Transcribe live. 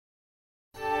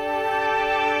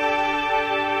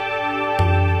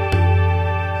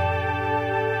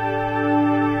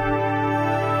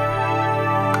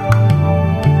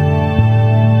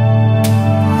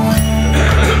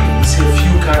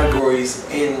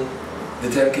during the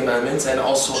Ten Commandments and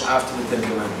also after the Ten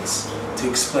Commandments. To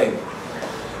explain,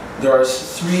 there are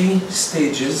 3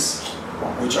 stages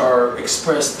which are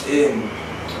expressed in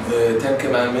the Ten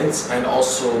Commandments and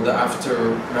also the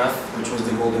aftermath, which was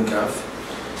the golden calf.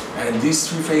 And these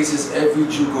 3 phases every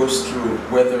Jew goes through,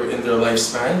 whether in their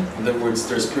lifespan, in other words,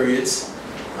 there's periods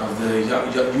of the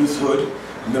youthhood,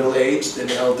 middle-aged,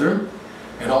 and elder,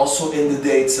 and also in the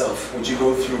day itself, which you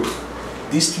go through.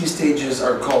 These 3 stages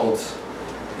are called,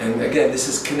 and again, this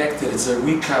is connected, it's a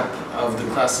recap of the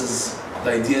classes,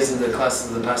 the ideas in the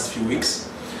classes of the past few weeks.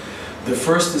 The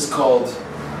first is called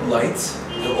light,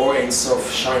 the Or Ein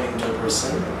Sof shining to a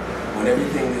person. When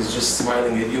everything is just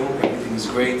smiling at you, everything is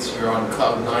great, you're on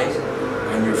cloud 9,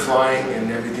 and you're flying,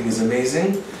 and everything is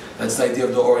amazing. That's the idea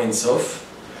of the Or Ein Sof.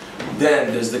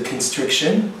 Then there's the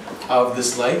constriction of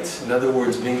this light. In other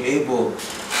words, being able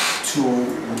to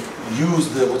use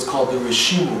what's called the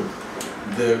Rishimu,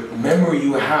 the memory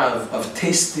you have of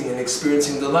tasting and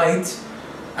experiencing the light,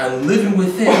 and living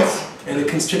with it in a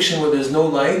constriction where there's no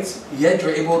light, yet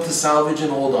you're able to salvage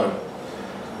and hold on.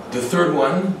 The third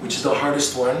one, which is the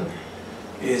hardest one,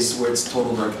 is where it's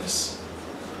total darkness.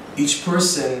 Each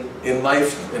person in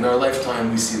life, in our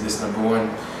lifetime, we see this, number one,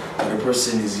 when a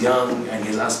person is young and he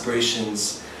has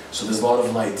aspirations, so there's a lot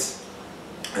of light.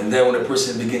 And then when a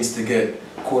person begins to get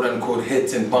quote-unquote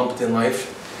hit and bumped in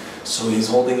life, so he's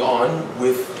holding on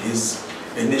with his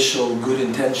initial good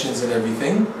intentions and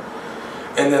everything.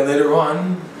 And then later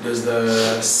on, there's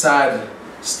the sad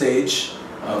stage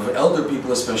of elder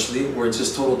people especially, where it's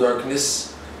just total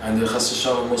darkness, and the chas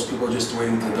v'shalom, most people are just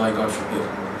waiting to die, God forbid.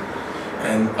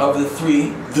 And of the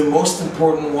 3, the most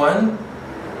important one,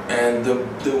 and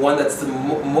the one that's the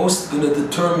most going to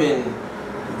determine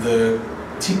the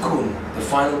tikkun, the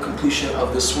final completion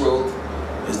of this world,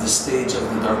 is the stage of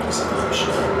the darkness of the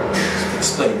Hashem. So to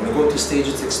explain, we're going to go into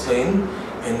stages to explain,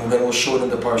 and then we'll show it in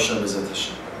the parsha of Bezat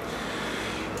Hashem.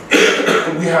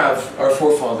 We have our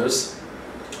forefathers,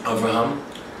 Avraham,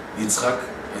 Yitzchak,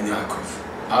 and Yaakov.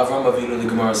 Avraham Avinu, the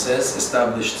Gemara says,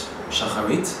 established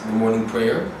Shacharit, the morning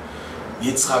prayer.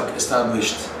 Yitzchak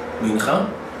established Mincha.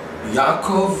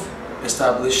 Yaakov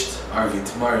established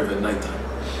Arvit, Mariv at nighttime.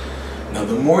 Now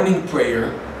the morning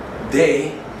prayer,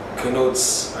 day,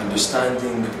 connotes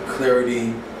understanding,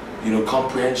 clarity,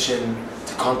 comprehension,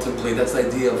 to contemplate. That's the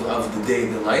idea of the day,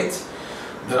 the light.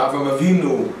 That Avraham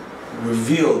Avinu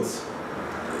revealed,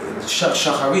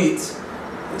 Shacharit,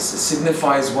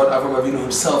 signifies what Avraham Avinu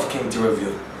himself came to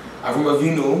reveal. Avraham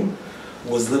Avinu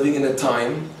was living in a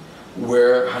time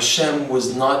where Hashem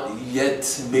was not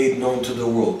yet made known to the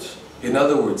world. In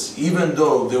other words, even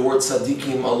though there were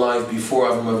tzaddikim alive before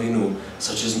Avraham Avinu,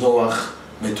 such as Noach,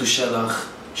 Metushelach,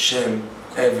 Shem,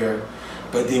 Ever,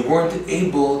 but they weren't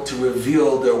able to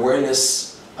reveal the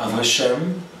awareness of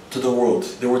Hashem to the world.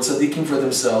 They were tzaddikim for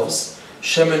themselves.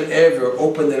 Shem and Ever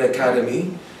opened an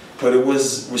academy, but it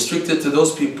was restricted to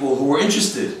those people who were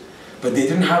interested, but they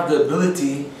didn't have the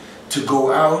ability to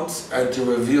go out and to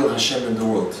reveal Hashem in the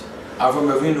world.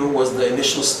 Avraham Avinu was the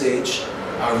initial stage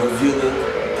of revealing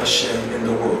Hashem in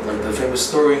the world. Like the famous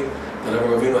story that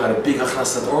Avraham Avinu had a big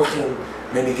achnasat orchim,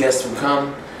 many guests would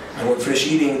come, and when finished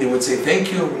eating, they would say,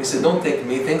 "Thank you." And he said, "Don't thank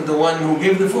me, thank the one who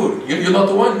gave the food. You're not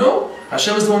the one? No,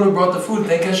 Hashem is the one who brought the food,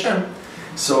 thank Hashem."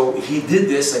 So he did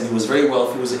this, and he was very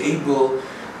wealthy. He was able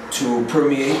to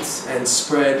permeate and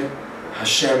spread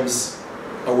Hashem's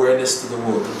awareness to the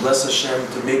world, to bless Hashem,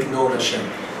 to make known Hashem.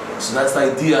 So that's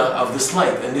the idea of this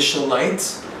light, initial light,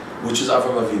 which is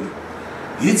Avraham Avinu.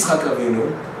 Yitzchak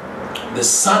Avinu, the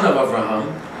son of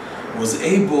Avraham, was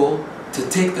able to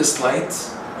take this light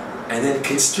and then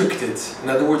constrict it. In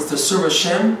other words, to serve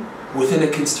Hashem within a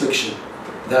constriction.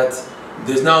 That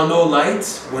there's now no light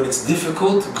when it's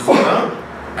difficult, gvura,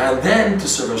 and then to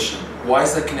serve Hashem. Why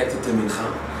is that connected to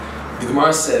Mincha? The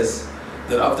Gemara says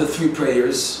that of the 3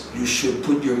 prayers, you should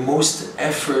put your most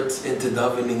effort into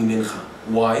davening Mincha.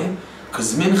 Why?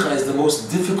 Because Mincha is the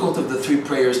most difficult of the 3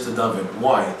 prayers to daven.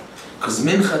 Why? Because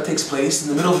Mincha takes place in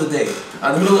the middle of the day.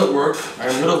 I'm in the middle of work, I'm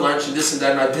in the middle of lunch, and this and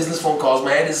that, and I have business phone calls,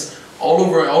 my head is all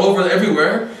over,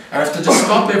 everywhere, and I have to just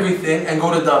stop everything and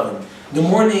go to daven. In the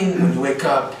morning, when you wake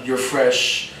up, you're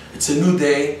fresh, it's a new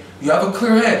day, you have a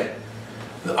clear head.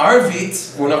 The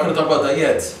Arvit, we're not going to talk about that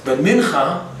yet, but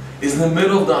Mincha is in the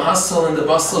middle of the hustle and the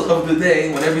bustle of the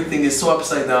day, when everything is so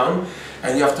upside down,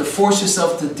 and you have to force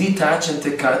yourself to detach and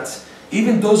to cut.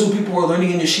 Even those people who are learning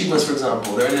in yeshivas, for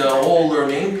example, they're in a whole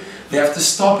learning, they have to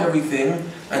stop everything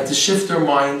and to shift their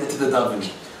mind into the davening.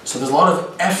 So there's a lot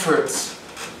of effort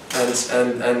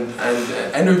and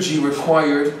energy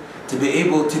required to be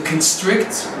able to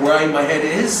constrict where my head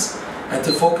is and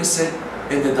to focus it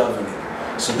in the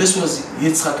davening. So this was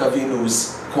Yitzchak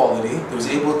Avinu's quality. He was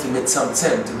able to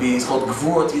mitzamtzem, to be, it's called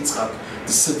Gvurot Yitzchak,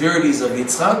 the severities of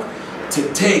Yitzchak,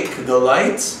 to take the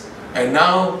light and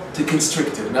now to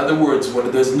constrict it. In other words,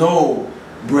 when there's no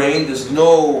brain, there's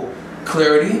no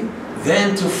clarity,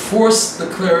 then to force the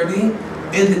clarity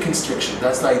in the constriction.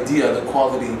 That's the idea, the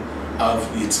quality of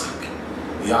Yitzchak.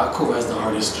 Yaakov has the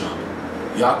hardest job.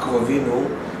 Yaakov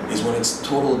Avinu is when it's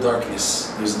total darkness.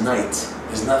 There's night.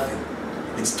 There's nothing.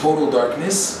 It's total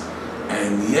darkness,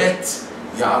 and yet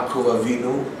Yaakov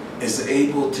Avinu is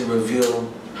able to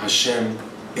reveal Hashem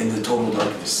in the total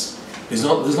darkness. There's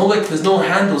no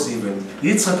handles even.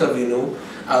 Yitzchak Avinu,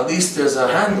 at least there's a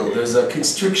handle. There's a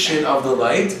constriction of the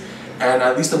light, and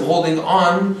at least I'm holding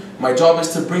on. My job is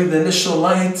to bring the initial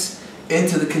light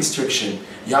into the constriction.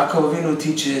 Yaakov Avinu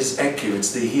teaches Ekir,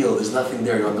 it's the heel, there's nothing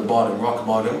there, you're on the bottom, rock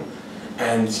bottom.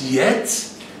 And yet,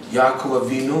 Yaakov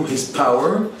Avinu, his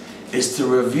power is to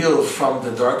reveal from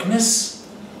the darkness,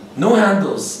 no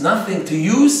handles, nothing to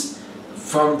use,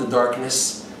 from the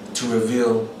darkness to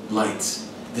reveal light.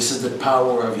 This is the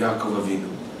power of Yaakov Avinu.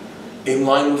 In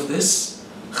line with this,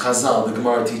 Chazal, the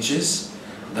Gemara teaches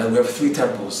that we have 3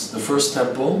 temples. The first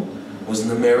temple was in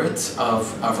the merit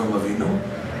of Avram Avinu.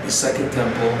 The second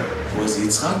temple was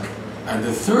Yitzchak, and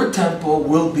the third temple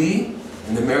will be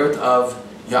in the merit of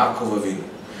Yaakov Avinu.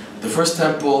 The first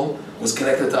temple was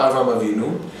connected to Avram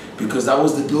Avinu because that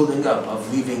was the building up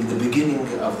of leaving the beginning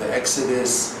of the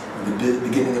Exodus, the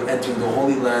beginning of entering the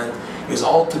Holy Land. It was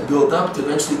all to build up to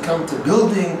eventually come to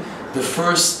building the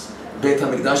first Beit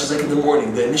HaMikdash. Is like in the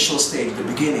morning, the initial stage, the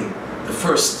beginning, the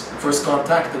first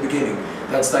contact, the beginning.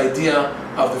 That's the idea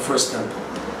of the first temple.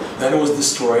 Then it was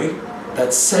destroyed. That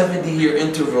 70-year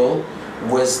interval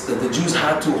was that the Jews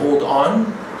had to hold on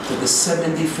to the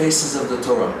 70 faces of the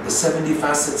Torah, the 70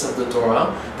 facets of the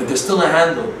Torah, that there's still a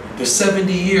handle. There's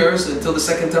 70 years until the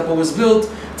second temple was built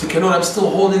to connote I'm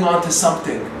still holding on to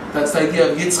something. That's the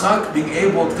idea of Yitzchak, being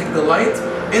able to take the light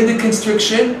in the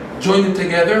constriction, join it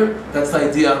together. That's the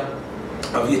idea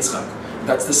of Yitzchak.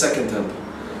 That's the second temple.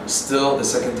 Still, the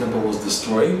second temple was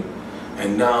destroyed,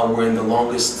 and now we're in the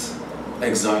longest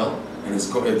exile. And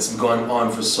it's gone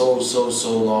on for so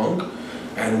long,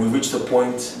 and we reached the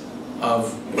point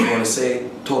of, if you want to say,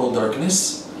 total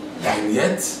darkness, and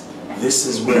yet this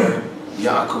is where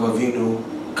Yaakov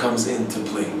Avinu comes into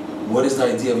play. What is the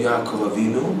idea of Yaakov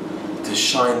Avinu? To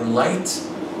shine light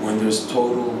when there's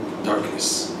total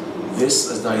darkness. This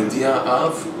is the idea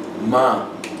of Ma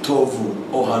Tovu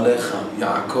Ohalecha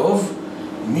Yaakov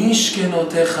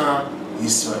Mishkenotecha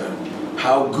Yisrael.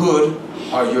 How good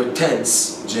are your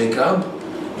tents, Jacob,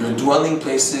 your dwelling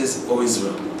places, O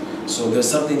Israel. So there's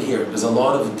something here. There's a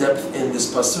lot of depth in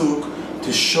this pasuk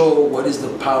to show what is the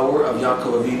power of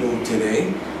Yaakov Avinu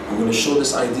today. I'm going to show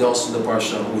this idea also in the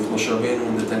Parsha with Moshe Rabbeinu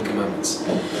and the 10 Commandments.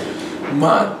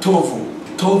 Ma Tovu.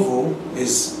 Tovu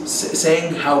is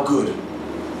saying how good.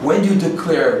 When you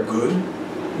declare good,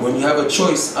 when you have a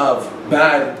choice of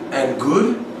bad and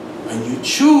good, and you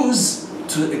choose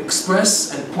to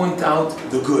express and point out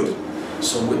the good.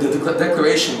 So with the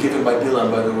declaration given by Bilam,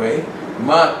 by the way,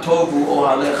 Ma tovu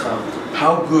ohalecha,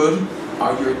 how good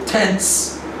are your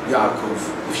tents,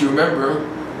 Yaakov. If you remember,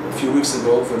 a few weeks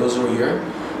ago, for those who were here,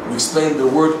 we explained the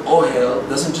word ohel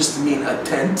doesn't just mean a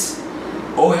tent.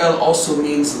 Ohel also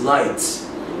means light.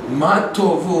 Ma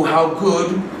tovu, how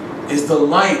good is the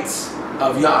light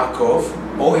of Yaakov.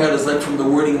 Ohel is like from the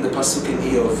wording in the pasuk in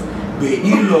Eov.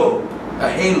 Be'ilo, a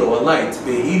halo, a light.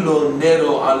 Be'ilo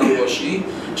nero ale roshi,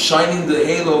 shining the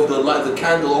halo of the light, the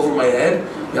candle over my head.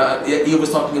 He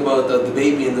was talking about the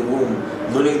baby in the womb,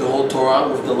 learning the whole Torah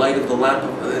with the light of the lamp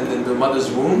in the mother's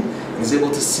womb. He's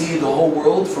able to see the whole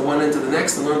world from one end to the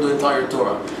next and learn the entire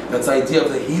Torah. That's the idea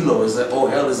of the hilo, is that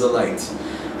ohel is a light.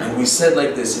 And we said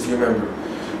like this, if you remember,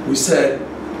 we said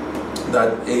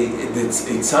that a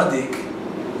tzaddik,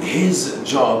 his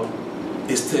job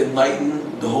is to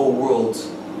enlighten the whole world,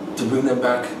 to bring them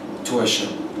back to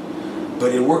Hashem.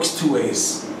 But it works two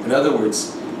ways. In other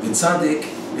words, the tzaddik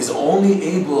is only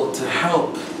able to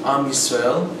help Am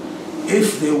Yisrael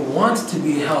if they want to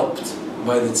be helped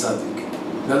by the tzaddik.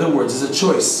 In other words, it's a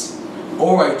choice.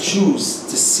 Or I choose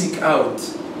to seek out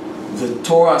the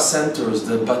Torah centers,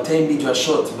 the Batei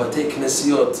Midrashot, Batei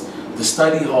Knesiot, the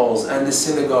study halls and the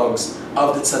synagogues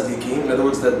of the tzaddikim. In other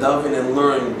words, that daven and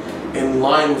learn in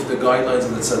line with the guidelines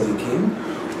of the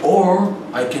tzaddikim. Or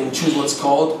I can choose what's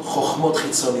called Chochmot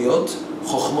Chitzoniot,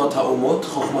 Chochmot Ha'umot,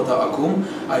 Chochmot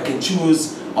Ha'akum. I can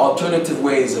choose alternative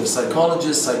ways of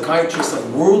psychologists, psychiatrists,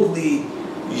 of worldly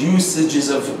usages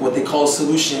of what they call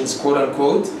solutions, quote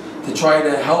unquote, to try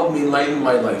to help me enlighten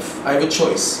my life. I have a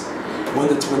choice. when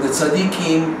the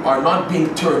tzaddikim are not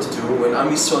being turned to, when Am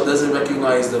Yisrael doesn't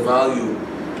recognize the value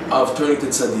of turning to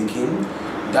tzaddikim,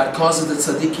 that causes the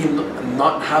tzaddikim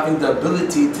not having the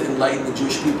ability to enlighten the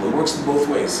Jewish people. It works in both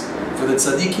ways. For the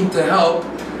tzaddikim to help,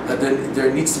 that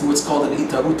there needs to be what's called an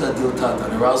itaruta diltata,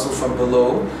 an arousal from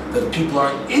below, that people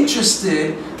are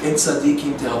interested in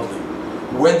tzaddikim to help them.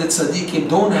 When the tzaddikim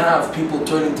don't have people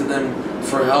turning to them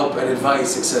for help and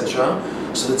advice, etc.,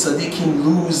 so the tzaddikim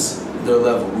lose their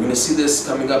level. We're going to see this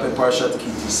coming up in Parashat Ki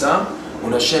Tisa,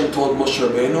 when Hashem told Moshe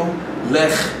Rabbeinu,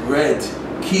 Lech red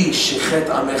ki shechet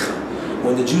amecha.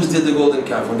 When the Jews did the golden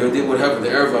calf, when they did whatever, the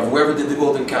Erev, whoever did the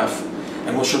golden calf,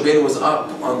 and Moshe Rabbeinu was up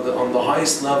on the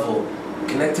highest level,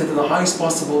 connected to the highest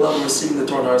possible level, receiving the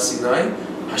Torah on Har Sinai,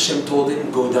 Hashem told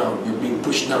him, go down. You're being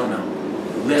pushed down now.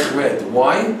 Lech red.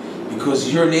 Why?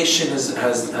 Because your nation has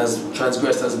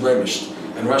transgressed, has blemished.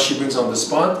 And Rashi brings on the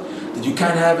spot that you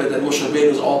can't have it that Moshe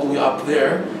Rabbeinu is all the way up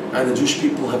there and the Jewish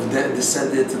people have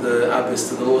descended to the abyss,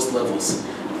 to the lowest levels.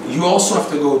 You also have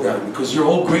to go down because your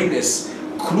whole greatness,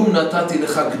 Klum natati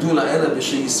lecha gdula ela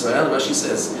b'shei Yisrael, Rashi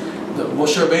says,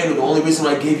 Moshe Rabbeinu, the only reason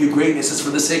why I gave you greatness is for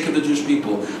the sake of the Jewish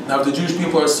people. Now if the Jewish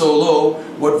people are so low,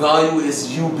 what value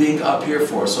is you being up here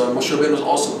for? So Moshe Rabbeinu was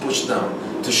also pushed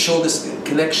down to show this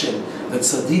connection that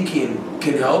tzaddikim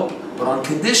can help, but on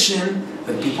condition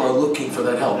that people are looking for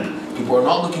that help. People are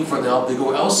not looking for the help, they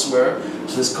go elsewhere,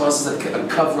 so this causes a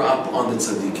cover-up on the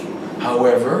tzaddikim.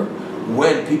 However,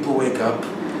 when people wake up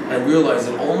and realize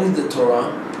that only the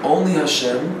Torah, only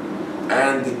Hashem,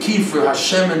 and the key for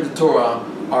Hashem and the Torah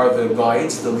are the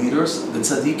guides, the leaders, the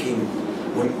tzaddikim.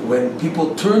 When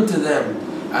people turn to them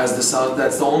as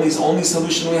that's the only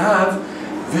solution we have,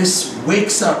 this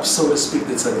wakes up, so to speak,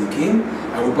 the tzaddikim.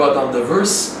 And we brought down the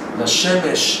verse,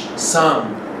 Shemesh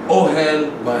Sam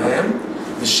Ohel Bahem.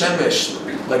 The Shemesh,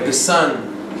 like the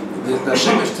sun, the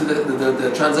Shemesh, to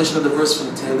the translation of the verse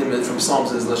from Tehillim, from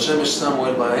Psalms is Shemesh Sam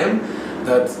Ohel Bahem,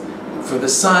 that for the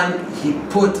sun, he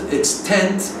put its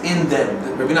tent in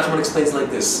them. Rabbi Nachman explains like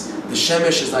this. The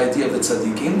Shemesh is the idea of the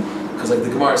tzaddikim, because like the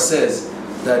Gemara says,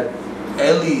 that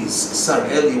Eli's son,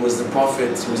 Eli was the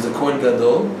prophet, he was the Kohen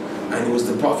Gadol, and he was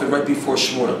the prophet right before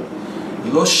Shmuel.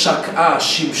 Lo shak'a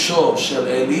shimsho shel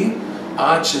Eli,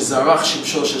 ad shezarach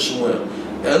shimsho shel Shmuel.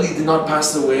 Eli did not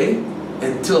pass away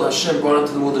until Hashem brought him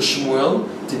to the world of Shmuel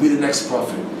to be the next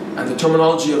prophet. And the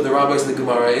terminology of the rabbis in the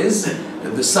Gemara is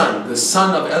the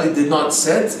sun of Eli did not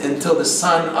set until the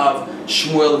son of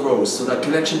Shmuel rose. So that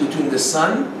connection between the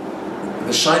sun,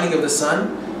 the shining of the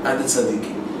sun, and the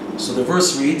tzaddikim. So the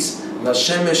verse reads, La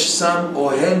shemesh sam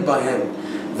ohel bahem,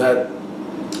 that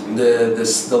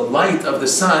the light of the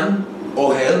sun,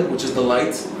 ohel, which is the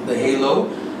light, the halo,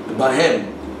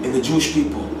 bahem, in the Jewish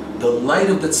people. The light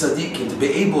of the tzaddikim, to be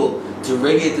able to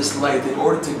radiate this light in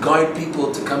order to guide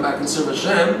people to come back and serve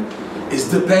Hashem, is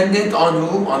dependent on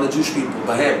who? On the Jewish people,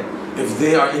 bahem, if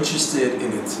they are interested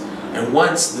in it. And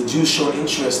once the Jews show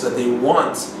interest that they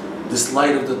want this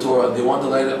light of the Torah, they want the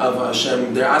light of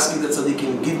Hashem, they're asking the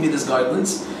tzaddikim, give me this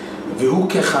guidance. V'hu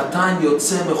kechatan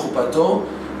yotzeh mechupato,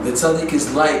 the tzaddik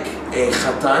is like a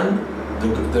chatan,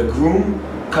 the groom,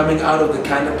 coming out of the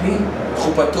canopy.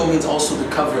 Chupato means also the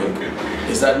covering.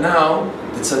 Is that now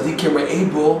the tzaddikim are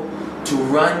able to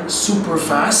run super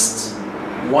fast.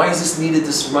 Why is this needed,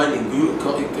 this running? He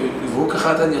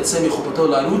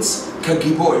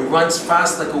runs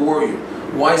fast like a warrior.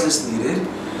 Why is this needed?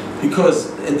 Because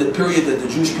in the period that the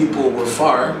Jewish people were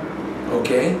far,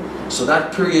 okay, so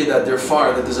that period that they're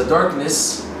far, that there's a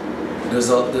darkness, there's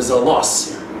a loss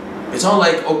here. It's not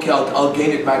like, okay, I'll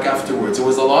gain it back afterwards. It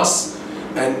was a loss,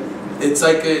 and it's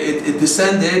like it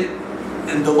descended,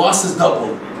 and the loss is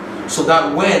doubled. So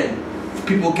that when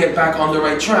people get back on the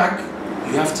right track,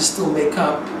 you have to still make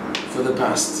up for the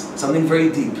past. Something very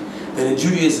deep. That in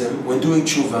Judaism, when doing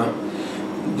tshuva,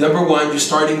 number one, you're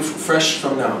starting fresh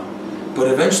from now. But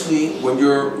eventually, when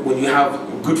you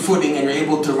have good footing and you're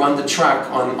able to run the track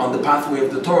on the pathway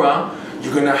of the Torah,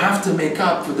 you're going to have to make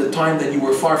up for the time that you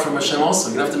were far from Hashem also.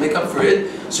 You're going to have to make up for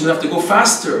it. So you have to go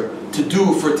faster to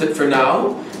do for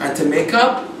now and to make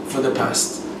up for the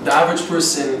past. The average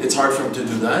person, it's hard for him to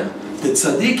do that. The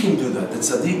tzaddikim do that. The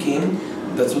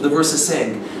tzaddikim, that's what the verse is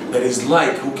saying. That is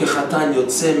like, hu kechatan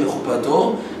yotzeh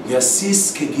mechupato,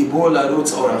 yasis kegibor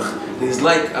larutz orach. That is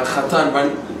like a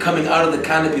chatan coming out of the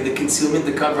canopy, the concealment,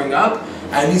 the covering up,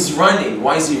 and he's running.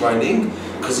 Why is he running?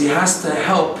 Because he has to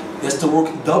help. He has to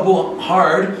work double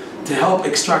hard to help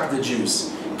extract the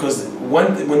Jews. Because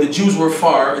when the Jews were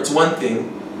far, it's one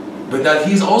thing, but that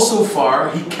he's also far,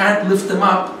 he can't lift them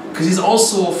up because he's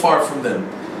also far from them.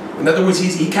 In other words,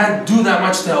 he can't do that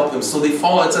much to help them, so they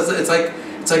fall.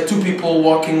 It's like two people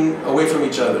walking away from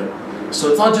each other. So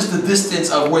it's not just the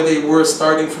distance of where they were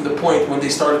starting from the point when they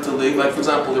started to live. Like for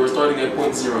example, they were starting at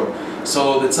point 0.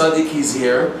 So the tzaddik, he's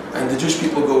here, and the Jewish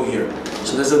people go here.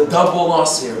 So there's a double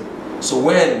loss here. So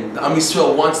when the Am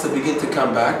Yisrael wants to begin to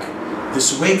come back,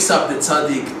 this wakes up the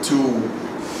tzaddik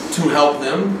to help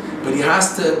them, but he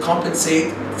has to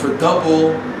compensate for double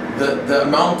the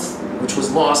amount which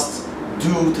was lost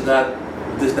due to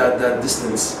that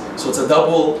distance. So it's a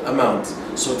double amount.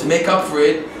 So to make up for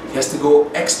it, he has to go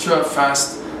extra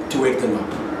fast to wake them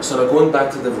up. So now going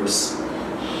back to the verse.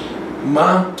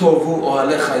 Ma tovu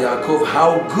ohalecha Yaakov,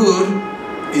 how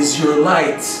good is your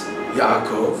light,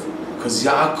 Yaakov? Because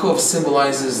Yaakov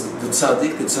symbolizes the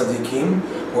tzaddik, the tzaddikim,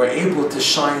 who are able to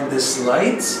shine this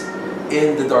light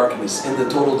in the darkness, in the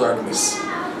total darkness.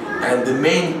 And the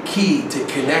main key to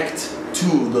connect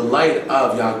to the light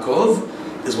of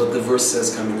Yaakov is what the verse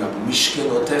says coming up.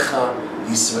 Mishkenotecha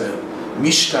Yisrael.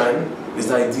 Mishkan is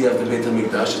the idea of the Beit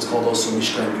HaMikdash. It's called also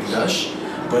Mishkan Mikdash.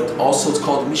 But also it's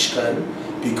called Mishkan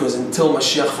because until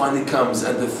Mashiach finally comes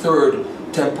and the third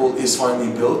temple is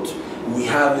finally built, we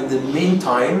have in the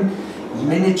meantime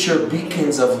miniature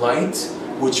beacons of light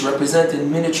which represent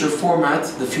in miniature format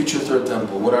the future third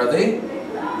temple. What are they?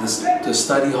 The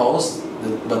study halls,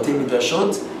 the Batei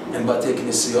Midrashot and Batei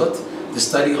Knesiot, the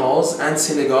study halls and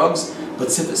synagogues,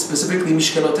 but specifically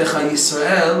Mishkanotecha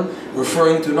Yisrael,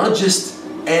 referring to not just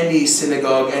any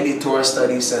synagogue, any Torah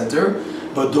study center,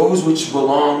 but those which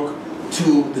belong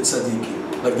to the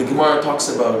tzaddikim. Like the Gemara talks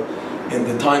about in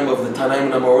the time of the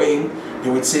Tanaim and Amorim, they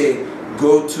would say,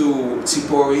 go to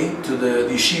Tzipori, to the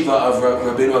yeshiva of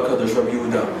Rabbeinu HaKadosh, Rabbi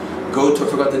Yehuda. Go to, I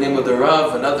forgot the name of the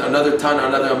Rav, another Tana,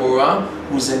 another Amora,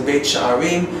 who's in Beit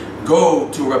Sha'arim. Go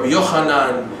to Rabbi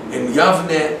Yochanan in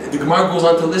Yavne. The Gemara goes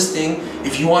on to listing,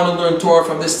 if you want to learn Torah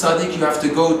from this tzaddik, you have to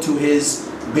go to his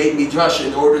Beit Midrash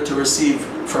in order to receive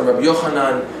from Rabbi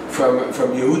Yochanan, from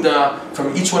Yehuda,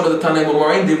 from each one of the Tanaim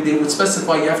Amorim. They would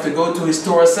specify you have to go to his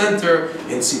Torah center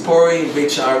in Tzipori, in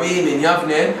Beit Sha'arim, in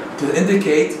Yavne, to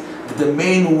indicate that the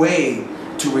main way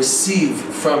to receive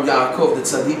from Yaakov, the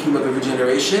tzaddikim of every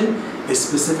generation, is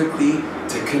specifically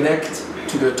to connect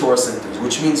to their Torah centers.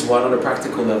 Which means what on a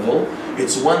practical level?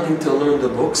 It's one thing to learn the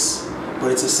books,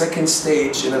 but it's a second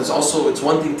stage, and it's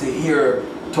one thing to hear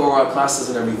Torah classes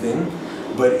and everything,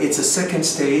 but it's a second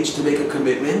stage to make a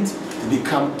commitment to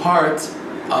become part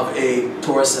of a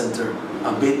Torah center,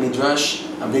 a Beit Midrash,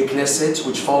 a Beit Knesset,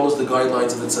 which follows the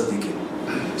guidelines of the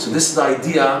tzaddikim. So this is the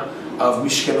idea of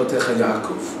Mishkenotecha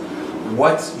Yaakov.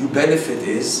 What you benefit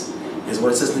is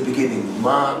what it says in the beginning,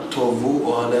 Ma tovu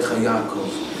ohalecha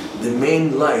Yaakov. The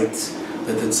main light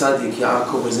that the tzaddik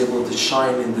Yaakov is able to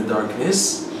shine in the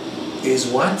darkness is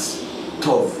what?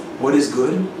 Tov. What is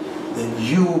good? Then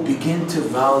you begin to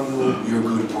value your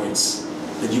good points.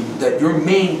 That your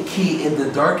main key in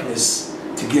the darkness,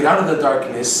 to get out of the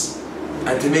darkness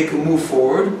and to make a move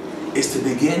forward, is to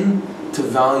begin to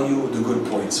value the good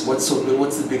points. What's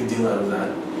the big deal out of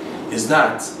that? Is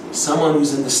that someone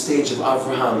who's in the stage of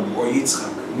Avraham or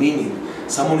Yitzchak, meaning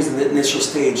someone who's in the initial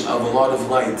stage of a lot of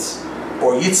light,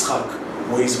 or Yitzchak,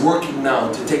 where he's working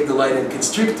now to take the light and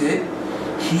constrict it,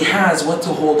 he has what to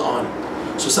hold on.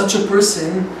 So such a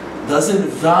person doesn't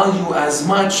value as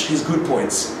much his good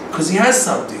points, because he has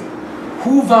something.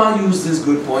 Who values his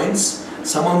good points?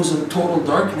 Someone who's in total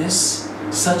darkness.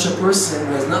 Such a person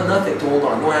has nothing to hold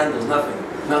on, no handles, nothing.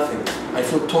 I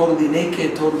feel totally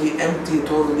naked, totally empty,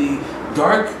 totally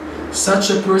dark. Such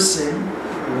a person,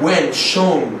 when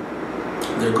shown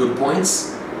their good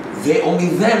points, they only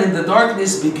then in the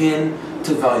darkness begin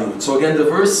to value it. So again the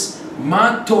verse,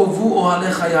 Ma tovu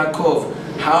ohalecha Yaakov.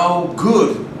 How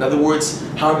good, in other words,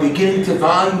 how I'm beginning to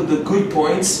value the good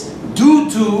points due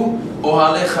to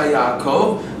ohalecha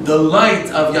Yaakov, the light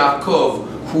of Yaakov,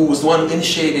 who was the one who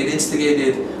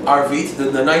instigated Arvit,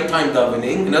 the nighttime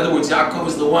davening. In other words, Yaakov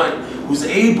is the one who's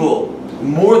able,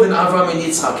 more than Avram and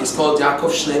Yitzchak, he's called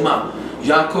Yaakov Shlema,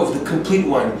 Yaakov the complete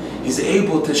one. He's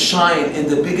able to shine in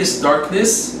the biggest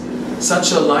darkness,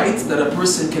 such a light that a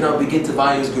person cannot begin to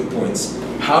value his good points.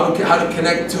 How to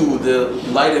connect to the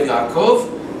light of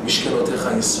Yaakov?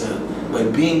 Mishkanotecha Yisrael. By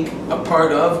being a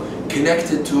part of,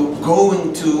 connected to,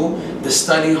 going to the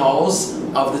study halls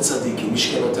of the tzaddikim,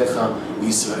 Mishkanotecha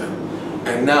Yisrael.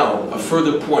 And now, a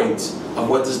further point of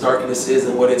what this darkness is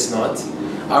and what it's not.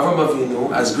 Avram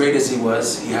Avinu, as great as he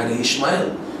was, he had an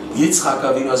Ishmael. Yitzchak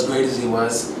Avinu, as great as he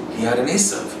was, he had an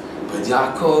Esav. But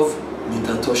Yaakov,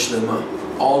 mitato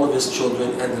shlema. All of his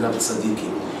children ended up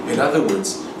tzaddikim. In other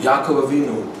words, Yaakov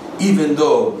Avinu, even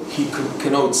though he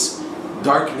connotes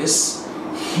darkness,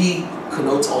 he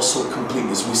connotes also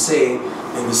completeness. We say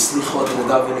in the slichot and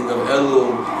the davening of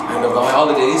Elul and of the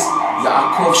holidays,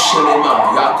 Yaakov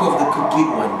Shelema, Yaakov the complete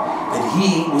one, that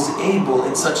he was able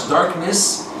in such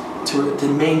darkness to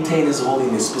maintain his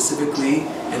holiness, specifically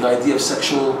in the idea of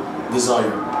sexual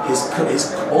desire.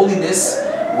 His holiness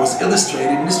was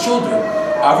illustrated in his children.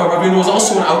 Avraham Avinu was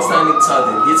also an outstanding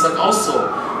tzaddik. Yitzhak also,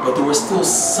 but there was still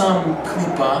some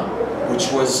klipa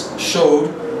which was showed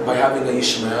by having a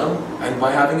Ishmael and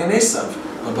by having an Esav.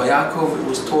 But by Yaakov it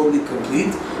was totally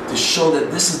complete, to show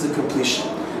that this is the completion.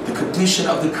 The completion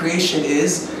of the creation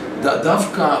is that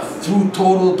Davka through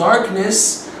total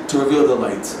darkness to reveal the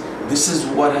light. This is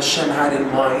what Hashem had in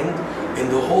mind in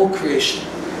the whole creation.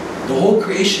 The whole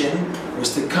creation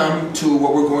was to come to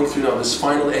what we're going through now, this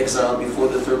final exile before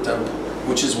the third temple,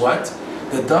 which is what?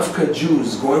 The Davka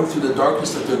Jews going through the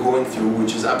darkness that they're going through,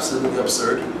 which is absolutely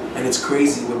absurd, and it's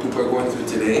crazy what people are going through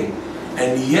today,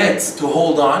 and yet to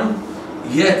hold on,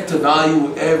 yet to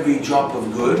value every drop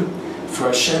of good. For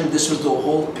Hashem, this was the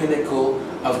whole pinnacle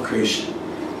of creation.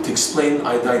 To explain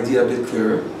the idea a bit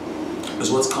clearer,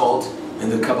 is what's called, in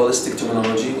the Kabbalistic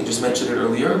terminology, we just mentioned it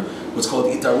earlier, what's called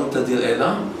itaruta dil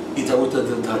ela, itaruta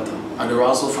dil tata. An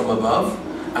arousal from above,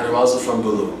 an arousal from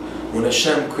below. When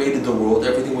Hashem created the world,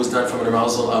 everything was done from an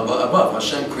arousal above.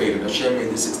 Hashem created. Hashem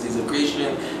made the 6 days of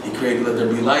creation. He created, let there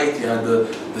be light. You had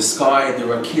the sky, the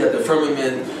rakia, the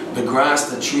firmament, the grass,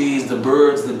 the trees, the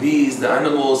birds, the bees, the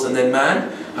animals, and then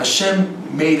man.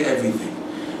 Hashem made everything.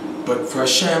 But for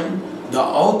Hashem, the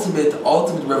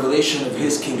ultimate revelation of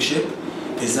His kingship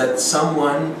is that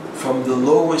someone from the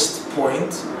lowest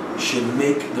point should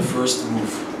make the first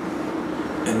move.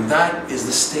 And that is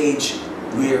the stage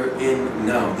we're in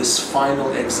now. This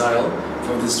final exile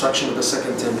from the destruction of the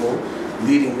second temple,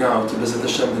 leading now to Bezat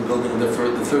Hashem, the building of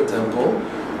the third temple.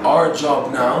 Our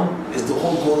job now is the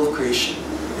whole goal of creation.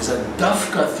 Is that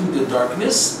dafka through the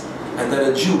darkness, and that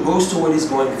a Jew goes to what he's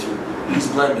going through. He's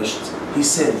blemished. He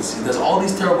sins. He does all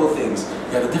these terrible things.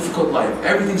 He had a difficult life.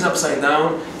 Everything's upside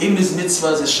down. Even his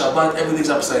mitzvahs, his Shabbat, everything's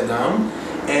upside down.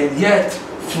 And yet,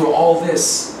 through all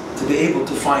this, to be able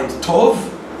to find tov,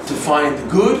 to find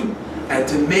good, and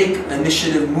to make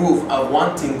initiative move of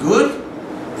wanting good,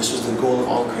 this was the goal of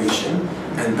all creation.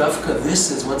 And dafka,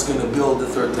 this is what's going to build the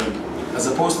third temple. As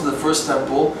opposed to the first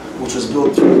temple, which was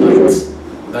built through light.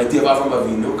 The idea of Avraham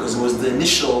Avinu, because it was the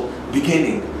initial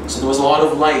beginning. So there was a lot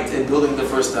of light in building the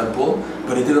first temple,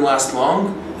 but it didn't last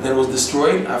long. And then it was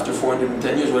destroyed after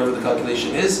 410 years, whatever the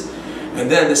calculation is. And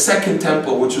then the second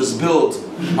temple, which was built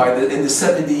in the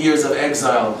 70 years of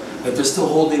exile, that they're still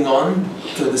holding on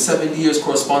to. The 70 years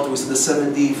correspond to the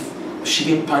 70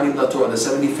 Shirim Panim La Torah, the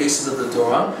 70 faces of the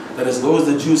Torah, that as low as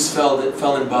the Jews fell in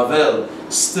Bavel,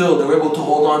 still they were able to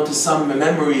hold on to some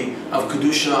memory of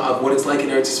Kedusha, of what it's like in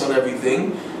Eretz Yisrael and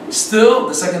everything. Still,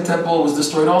 the second temple was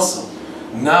destroyed also.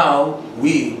 Now,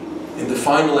 we, in the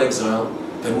final exile,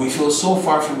 that we feel so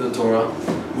far from the Torah,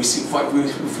 we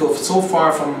feel so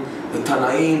far from the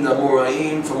Tanaim, the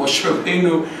Amoraim, from Moshe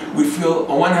Rabbeinu. We feel,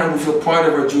 on one hand, we feel pride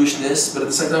of our Jewishness, but at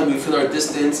the same time, we feel our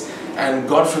distance, and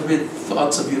God forbid,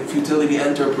 thoughts of futility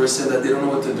enter a person that they don't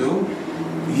know what to do.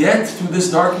 Yet, through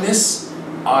this darkness,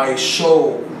 I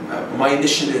show my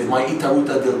initiative, my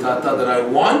itaruta diltata, that I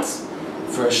want.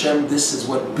 For Hashem, this is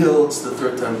what builds the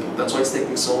third temple. That's why it's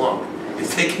taking so long.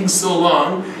 It's taking so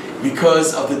long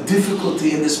because of the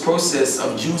difficulty in this process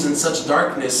of Jews in such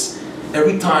darkness.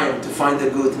 Every time to find the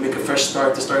good, to make a fresh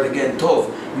start, to start again.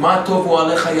 Tov. Ma tovu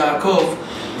alecha Yaakov.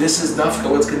 This is dafka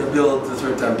what's going to build the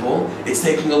third temple. It's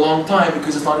taking a long time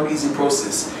because it's not an easy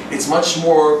process. It's much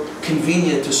more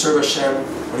convenient to serve Hashem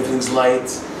when everything's light,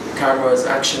 cameras,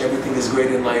 action, everything is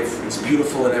great in life. It's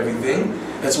beautiful and everything.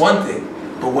 That's one thing.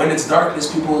 But when it's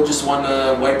darkness, people just want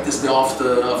to wipe this day off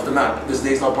the map. This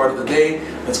day is not part of the day.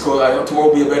 Let's go. Tomorrow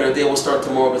will be a better day. We'll start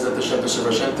tomorrow. Bezat Hashem to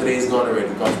serve Hashem. Today is gone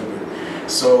already. God forbid.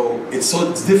 So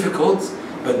it's difficult,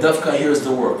 but dafka here is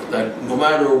the work. That no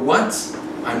matter what,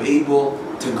 I'm able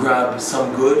to grab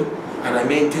some good, and I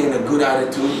maintain a good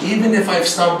attitude, even if I've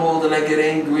stumbled and I get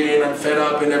angry and I'm fed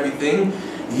up and everything.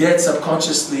 Yet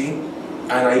subconsciously,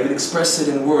 and I even express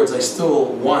it in words, I still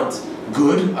want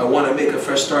good. I want to make a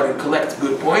fresh start and collect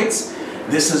good points.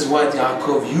 This is what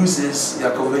Yaakov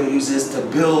uses to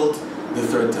build the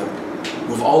third temple.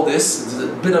 With all this, it's a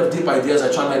bit of deep ideas.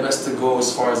 I try my best to go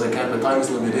as far as I can, but time is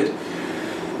limited.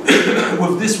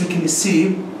 With this, we can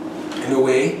see, in a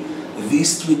way,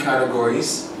 these three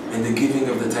categories in the giving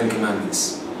of the Ten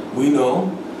Commandments. We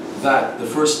know that the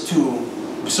first two,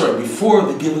 before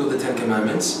the giving of the Ten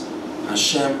Commandments,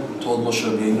 Hashem told Moshe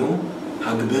Rabbeinu,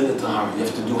 Hagbil et Har, you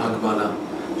have to do Hagbala.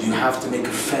 You have to make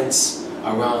a fence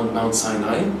around Mount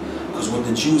Sinai, because when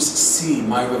the Jews see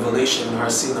my revelation in Har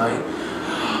Sinai,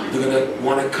 they're going to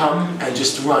want to come and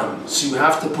just run. So you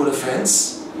have to put a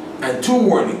fence and 2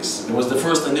 warnings. There was the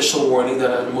first initial warning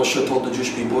that Moshe told the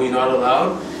Jewish people, you're not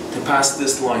allowed to pass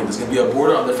this line. There's going to be a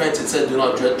border on the fence. It said, do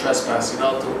not trespass. You're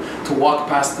not to walk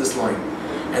past this line.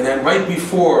 And then right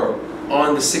before,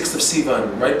 on the 6th of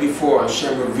Sivan, right before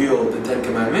Hashem revealed the 10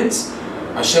 Commandments,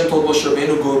 Hashem told Moshe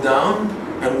Rabbeinu, go down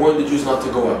and warn the Jews not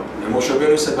to go up. And Moshe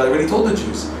Rabbeinu said, but I already told the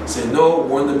Jews. He said, no,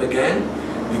 warn them again,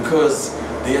 because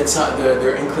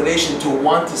their inclination to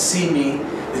want to see me is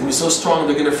going to be so strong,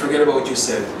 they're going to forget about what you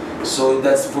said. So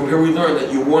that's from here we learn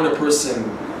that you warn a person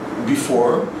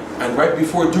before, and right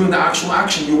before doing the actual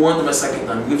action, you warn them a second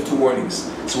time. You give 2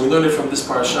 warnings. So we learn it from this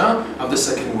parasha of the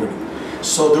second warning.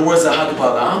 So there was a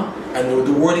Hagbala, and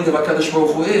the wording of HaKadosh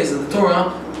Baruch Hu is in the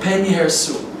Torah, Pen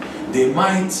Yehersu. They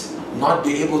might not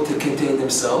be able to contain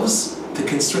themselves, to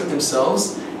constrict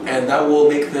themselves, and that will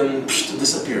make them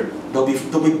disappear. They'll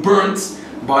be burnt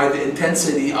by the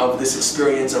intensity of this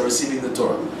experience of receiving the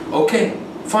Torah. Okay,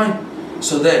 fine.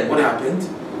 So then, what happened?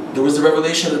 There was the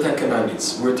revelation of the 10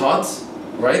 Commandments. We're taught,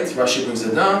 right? Rashi brings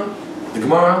it down, the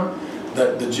Gemara,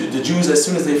 that the Jews, as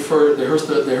soon as they heard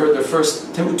the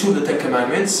first 2 of the 10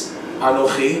 Commandments,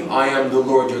 Anochi, I am the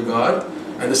Lord your God,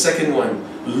 and the second one,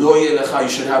 Lo Yelecha, you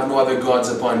should have no other gods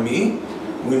upon me.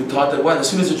 We taught that as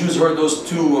soon as the Jews heard those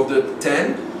 2 of the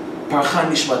 10, Parchan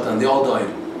Nishmatan, they all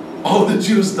died. All the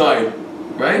Jews died,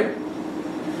 right?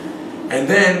 And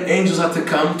then angels had to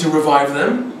come to revive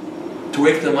them, to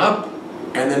wake them up,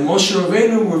 and then Moshe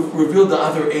Rabbeinu revealed the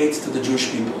other 8 to the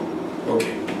Jewish people.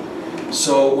 Okay,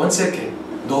 so 1 second.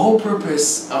 The whole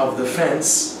purpose of the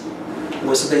fence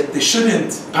was so that they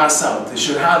shouldn't pass out. They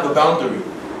should have a boundary.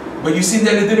 But you see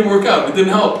that it didn't work out. It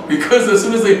didn't help, because as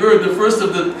soon as they heard the first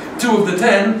of the 2 of the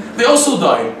 10, they also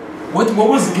died. What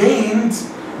was gained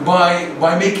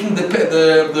by making the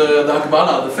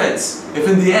Hagbala, the fence? If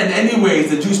in the end, anyways,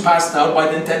 the Jews passed out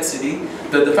by the intensity,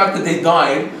 the fact that they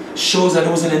died shows that it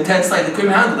was an intense night. They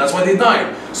couldn't handle it. That's why they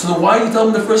died. So why you tell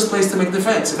them in the first place to make the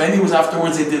fence? If anyways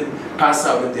afterwards they did pass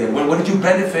out in the end. What did you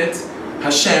benefit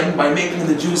Hashem by making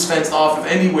the Jews fenced off? If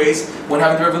anyways, when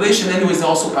having the revelation, anyways they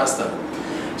also passed out.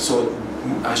 So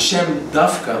Hashem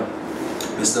Dafka,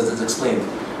 this is explained,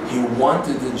 he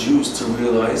wanted the Jews to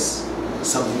realize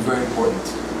something very important.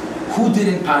 Who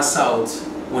didn't pass out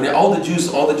when all the Jews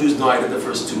died in the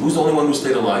first 2? Who's the only one who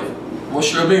stayed alive?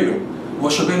 Moshe Rabbeinu.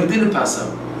 Moshe Rabbeinu didn't pass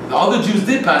out. The other Jews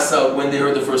did pass out when they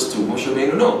heard the first 2. Moshe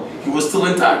Rabbeinu, no. He was still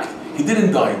intact. He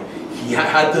didn't die. He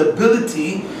had the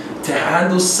ability to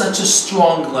handle such a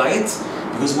strong light,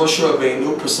 because Moshe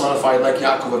Rabbeinu personified like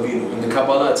Yaakov Avinu. In the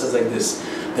Kabbalah it says like this,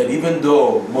 that even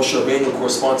though Moshe Rabbeinu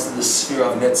corresponds to the sphere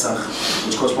of Netzach,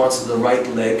 which corresponds to the right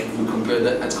leg, if we compare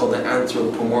that, that's called the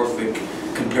anthropomorphic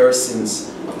comparisons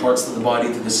of parts of the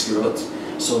body to the Sefirot.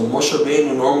 So Moshe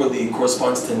Rabbeinu normally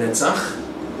corresponds to Netzach,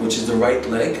 which is the right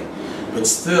leg, but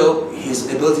still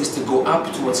his ability is to go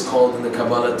up to what's called in the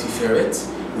Kabbalah Tiferet,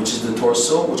 which is the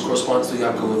torso, which corresponds to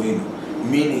Yaakov Avinu.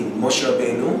 Meaning Moshe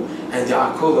Rabbeinu and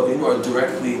Yaakov Avinu are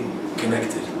directly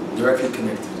connected.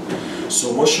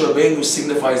 So Moshe Rabbeinu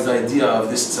signifies the idea of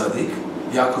this tzaddik,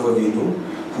 Yaakov Avinu,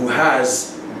 who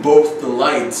has both the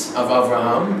light of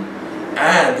Avraham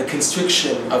and the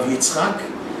constriction of Yitzchak,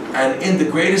 and in the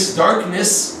greatest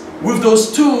darkness, with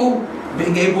those 2,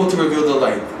 being able to reveal the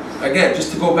light. Again,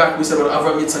 just to go back, we said about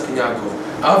Avraham, Yitzchak, and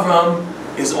Yaakov.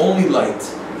 Avraham is only light.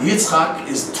 Yitzchak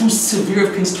is too severe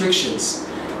of constrictions.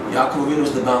 Yaakov Avinu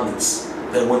is the balance.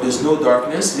 That when there's no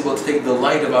darkness, he's able to take the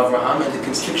light of Avraham and the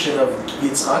constriction of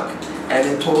Yitzchak, and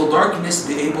in total darkness,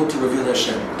 be able to reveal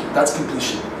Hashem. That's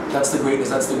completion. That's the greatness.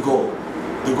 That's the goal.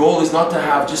 The goal is not to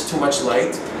have just too much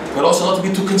light, but also not to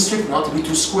be too constricted, not to be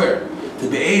too square. To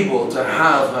be able to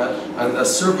have a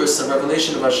service, a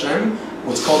revelation of Hashem,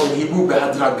 what's called in Hebrew,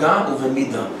 behadraga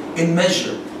uvemida, in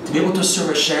measure. To be able to serve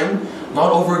Hashem,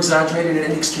 not over-exaggerated in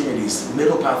any extremities,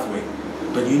 middle pathway.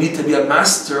 But you need to be a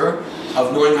master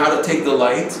of knowing how to take the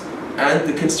light and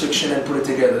the constriction and put it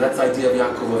together. That's the idea of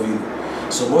Yaakov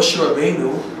Avinu. So Moshe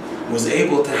Rabbeinu was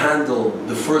able to handle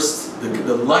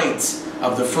the light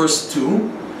of the first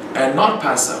 2 and not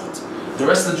pass out. The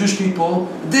rest of the Jewish people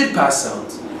did pass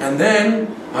out. And then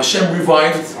Hashem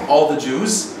revived all the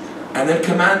Jews, and then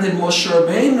commanded Moshe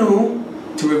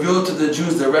Rabbeinu to reveal to the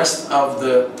Jews the rest of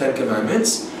the 10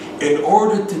 Commandments, in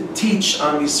order to teach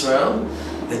Am Yisrael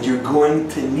that you're going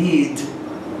to need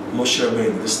Moshe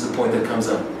Rabbeinu. This is the point that comes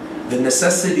up. The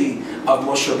necessity of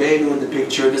Moshe Rabbeinu in the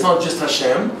picture, there's not just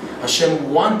Hashem.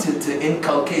 Hashem wanted to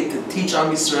inculcate, to teach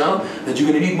Am Yisrael that you're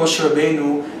going to need Moshe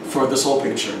Rabbeinu for this whole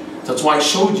picture. That's why I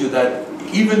showed you that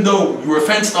even though you were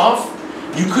fenced off,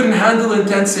 you couldn't handle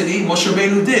intensity, Moshe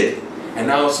Rabbeinu did. And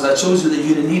now, so that shows you that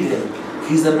you didn't need him.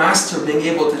 He's the master of being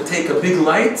able to take a big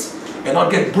light and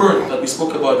not get burned. Like we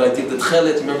spoke about the idea of the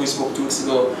tchelet. Remember we spoke 2 weeks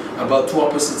ago about two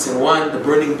opposites in one, the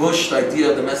burning bush, the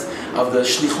idea of the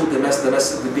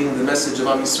shlichut, being the message of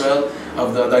Am Yisrael,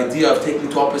 of the idea of taking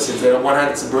two opposites. That on one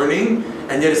hand it's burning,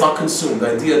 and yet it's not consumed.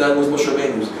 The idea that was Moshe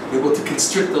Rabbeinu, able to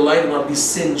constrict the light and not be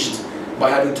singed by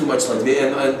having too much light,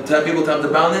 and to be able to have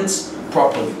the balance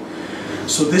properly.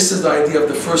 So this is the idea of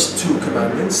the first 2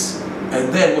 commandments.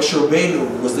 And then Moshe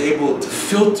Rabbeinu was able to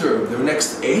filter the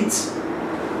next 8,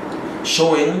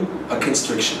 showing a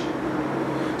constriction.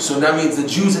 So that means the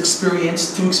Jews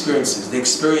experienced 2 experiences. They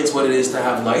experienced what it is to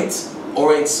have light,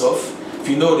 or Ein Sof. If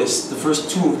you notice, the first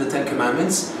 2 of the 10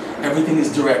 commandments, everything is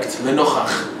direct.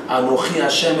 Lenochach, Anochi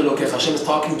Hashem Elokech. Hashem is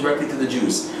talking directly to the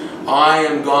Jews. I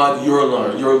am God, your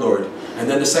Lord. And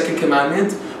then the second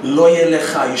commandment, Lo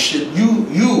Yelecha,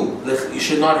 you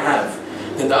should not have.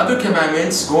 Then the other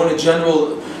commandments go in a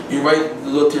general. You write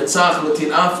Lo Tirtzach, Lo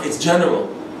Tinaf. It's general.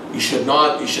 You should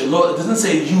not. It doesn't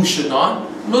say you should not.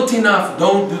 Lo Tinaf.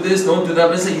 Don't do this. Don't do that.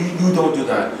 But it says you don't do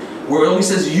that. Where it only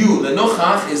says you. The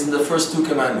Nochach is in the first 2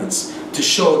 commandments to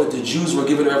show that the Jews were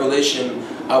given a revelation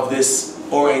of this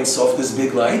Or Ein Sof, this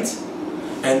big light.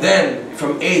 And then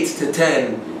from 8 to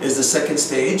 10 is the second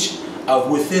stage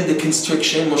of within the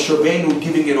constriction, Moshe Rabbeinu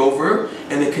giving it over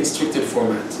in a constricted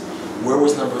format. Where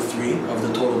was number 3 of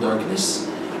the total darkness?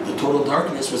 The total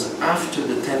darkness was after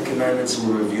the 10 commandments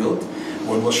were revealed,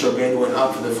 when Moshe Rabbeinu went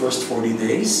up for the first 40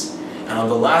 days, and on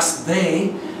the last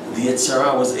day, the Yetzer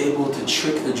Hara was able to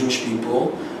trick the Jewish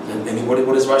people. And what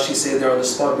does Rashi say there on the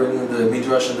spot, bringing the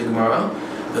Midrash and the Gemara?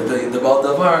 That the Baal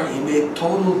Davar, he made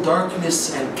total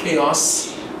darkness and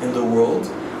chaos in the world,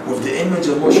 with the image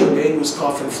of Moshe Rabbeinu's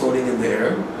coffin floating in the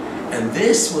air. And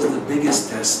this was the biggest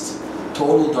test,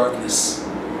 total darkness.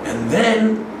 And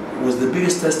then was the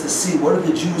biggest test to see what are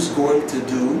the Jews going to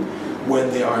do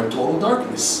when they are in total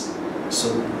darkness.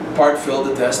 So part failed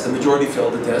the test, the majority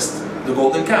failed the test, the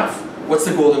golden calf. What's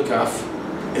the golden calf?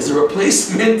 Is a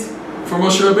replacement for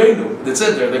Moshe Rabbeinu. That's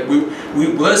it there. Like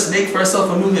let's make for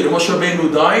ourselves a new leader. Moshe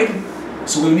Rabbeinu died,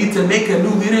 so we need to make a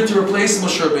new leader to replace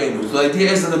Moshe Rabbeinu. So the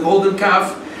idea is that the golden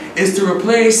calf is to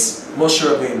replace Moshe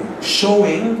Rabbeinu,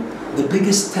 showing the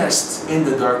biggest test in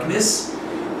the darkness.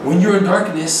 When you're in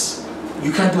darkness,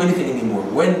 you can't do anything anymore.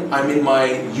 When I'm in my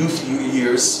youth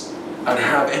years and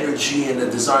have energy and a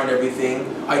desire and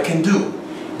everything, I can do.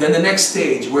 Then the next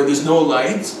stage where there's no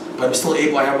light, but I'm still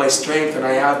able, I have my strength and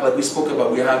I have, like we spoke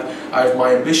about, I have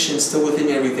my ambition still within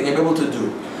me and everything, I'm able to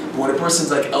do. But when a person's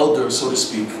like elder, so to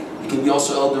speak, he can be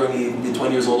also elder and he can be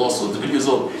 20 years old also, 30 years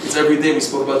old. It's every day we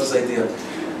spoke about this idea.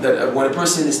 That when a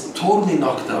person is totally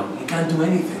knocked out, he can't do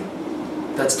anything.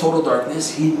 That's total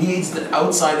darkness. He needs the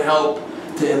outside help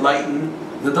to enlighten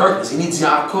the darkness. He needs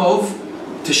Yaakov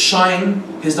to shine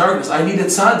his darkness. I need a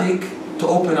tzaddik to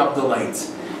open up the light.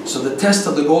 So the test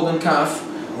of the golden calf,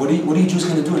 what are you Jews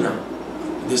going to do now?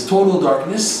 There's total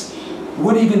darkness.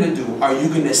 What are you going to do? Are you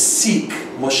going to seek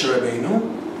Moshe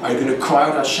Rabbeinu? Are you going to cry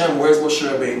out, Hashem, where's Moshe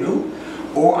Rabbeinu?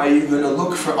 Or are you going to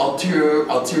look for alternative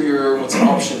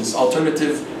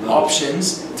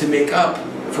options to make up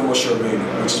for Moshe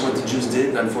Rabbeinu, which is what the Jews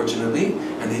did, unfortunately,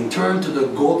 and they turned to the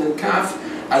golden calf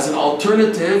as an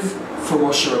alternative for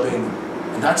Moshe Rabbeinu.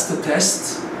 And that's the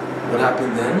test, what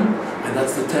happened then, and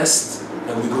that's the test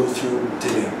that we go through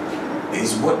today,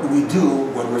 is what do we do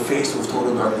when we're faced with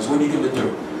total darkness? What are you going to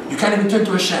do? You can't even turn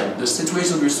to Hashem. The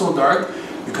situations where you're so dark,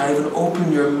 you can't even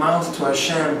open your mouth to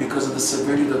Hashem because of the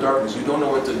severity of the darkness. You don't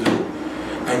know what to do.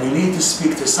 And you need to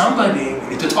speak to somebody, you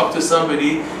need to talk to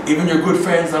somebody, even your good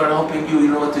friends that are helping you, you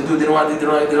know what to do, they're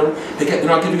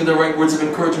not giving you the right words of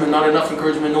encouragement, not enough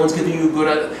encouragement, no one's giving you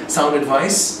good sound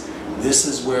advice. This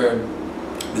is where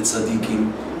the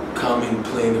tzaddikim come and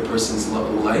play in a person's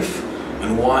life,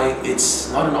 and why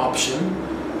it's not an option,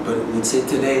 but let's say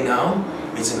today now,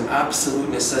 it's an absolute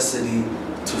necessity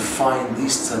to find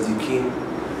these tzaddikim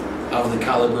of the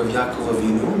caliber of Yaakov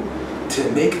Avinu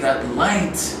to make that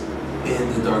light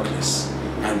in the darkness.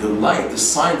 And the light, the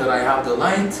sign that I have the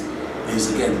light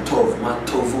is again tov, mat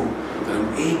tovu, that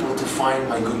I'm able to find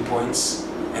my good points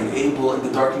and able in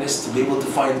the darkness to be able to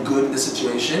find good in the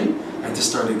situation and to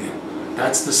start again.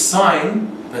 That's the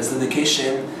sign, that's the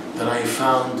indication that I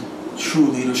found true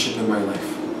leadership in my life.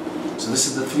 So this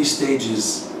is the 3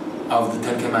 stages of the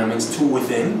 10 Commandments, 2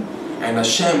 within, and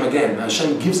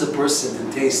Hashem gives a person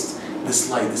to taste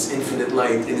this light, this infinite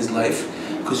light in his life,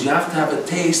 because you have to have a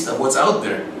taste of what's out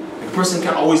there. A person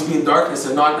can't always be in darkness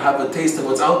and not have a taste of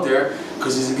what's out there,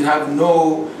 because he can have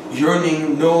no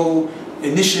yearning, no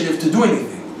initiative to do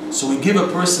anything. So we give a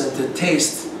person to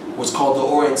taste what's called the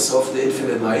Or Ein Sof, the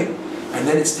infinite light, and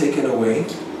then it's taken away,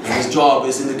 And his job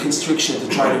is in the constriction to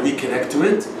try to reconnect to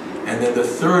it. And then the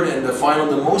third and the final,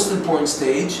 the most important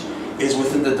stage is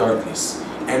within the darkness.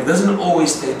 And it doesn't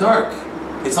always stay dark.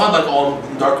 It's not like all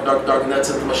dark, dark, dark, and that's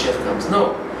until Mashiach comes.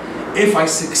 No. If I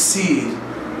succeed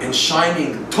in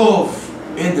shining Tov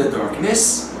in the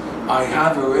darkness, I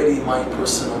have already my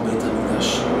personal Beit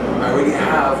HaMikdash. I already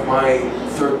have my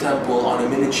third temple on a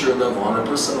miniature level, on a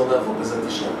personal level,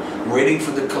 waiting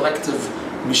for the collective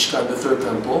Mishkan, the third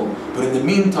temple. But in the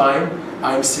meantime,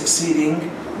 I'm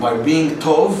succeeding by being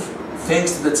Tov,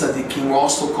 thanks to the Tzaddikim. We're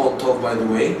also called Tov, by the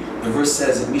way. The verse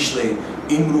says in Mishlei,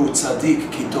 Imru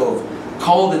Tzaddik Ki Tov.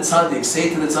 Call the Tzaddik, say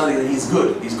to the Tzaddik that he's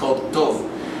good. He's called Tov.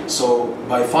 So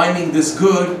by finding this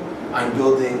good, I'm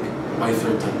building my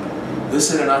third temple. This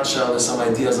in a nutshell is some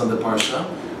ideas on the Parsha.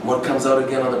 What comes out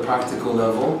again on the practical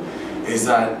level is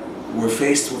that we're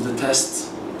faced with the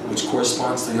test which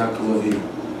corresponds to Yaakov Avinu.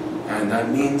 And that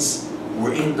means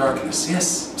we're in darkness. Yes,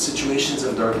 situations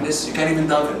of darkness. You can't even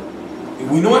daven.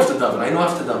 We know I have to daven. I know I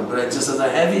have to daven. But it just has a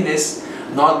heaviness,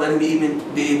 not letting me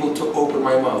even be able to open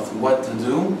my mouth. What to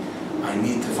do? I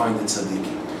need to find the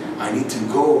tzaddikim. I need to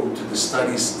go to the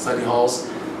study halls.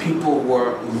 People who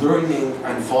are learning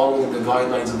and following the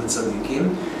guidelines of the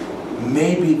tzaddikim.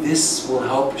 Maybe this will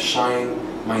help shine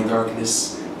my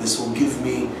darkness. This will give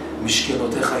me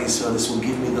mishkelotecha Yisrael. This will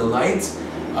give me the light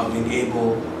of being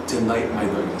able to light my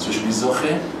darkness. We should be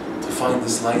zoche to find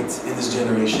this light in this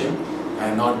generation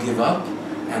and not give up.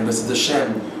 And B'ezras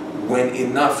Hashem, when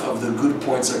enough of the good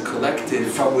points are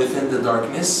collected from within the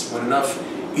darkness, when enough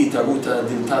itaruta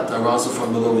dimtata razu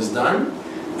from below is done,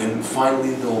 then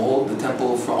finally the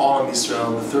temple for all of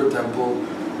Israel, the third temple,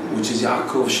 which is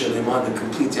Yaakov Shelema, the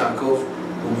complete Yaakov,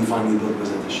 will be finally built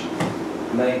with Hashem.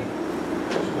 Amen.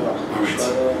 Alright.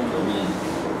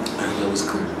 That was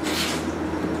clear.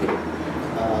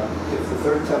 If the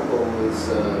third temple is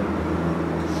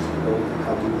going to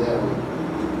come down,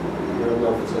 we don't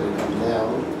know if it's going to come down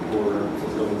or if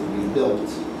it's going to be built.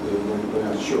 We're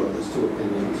not sure. There's two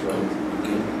opinions, right?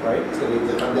 Okay. Right? It's going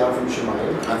to come down from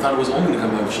Shemayim. I thought it was only going to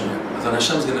come down from Shemayim. I thought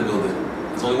Hashem's going to build it.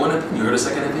 There's only one opinion. You heard a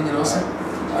second opinion also?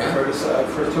 I've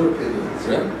heard two opinions.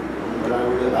 Yeah. But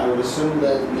I would assume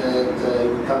that it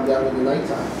would come down in the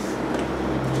nighttime.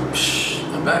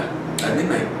 Not bad. At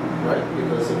midnight. Right?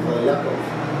 Because of Yaakov.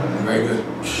 Very good.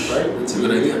 Right? It's a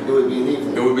good idea. It would be an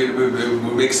evening. It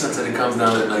would make sense that it comes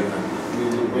down at night. We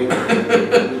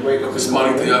would wake up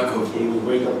Responding to Yaakov. He would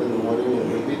wake up in the morning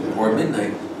and he'd be there. Or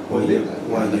midnight. Or midnight.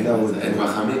 And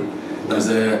Rachamim.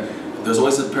 There's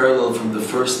always a parallel from the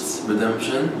first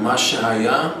redemption. Ma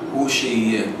shehaya hu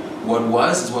she'yeh. What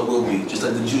was is what will be. Just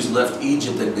like the Jews left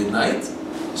Egypt at midnight,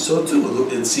 so too,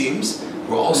 it seems,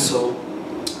 we're also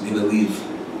going to leave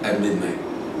at midnight.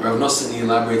 Rav Nosson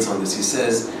elaborates on this. He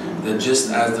says that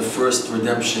just as the first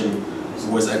redemption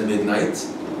was at midnight,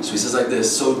 so he says like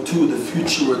this, so too the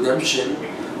future redemption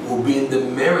will be in the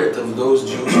merit of those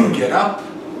Jews who get up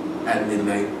at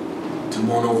midnight to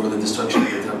mourn over the destruction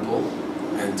of the temple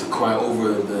and to cry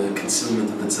over the concealment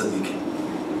of the tzaddikim.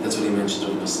 That's what he mentions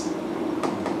with us.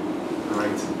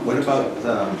 Right. What about,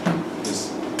 Yes.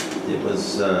 it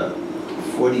was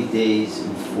 40 days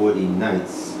and 40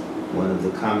 nights. One of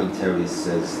the commentaries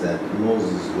says that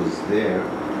Moses was there,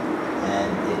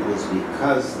 and it was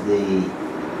because the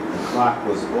clock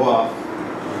was off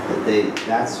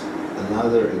that's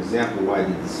another example why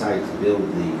they decided to build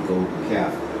the golden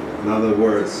calf. In other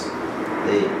words,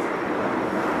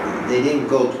 they didn't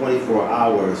go 24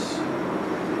 hours.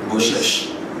 Boshesh.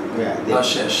 Yeah.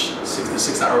 Boshesh.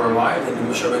 6-hour arrived and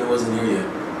Moshe Rabbeinu wasn't here yet.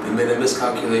 They made a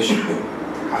miscalculation.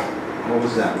 What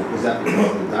was that? Was that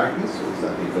because of the darkness, or was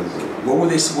that because of... What were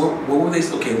they,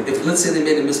 okay, if let's say they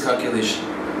made a miscalculation,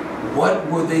 what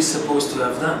were they supposed to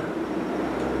have done?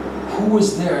 Who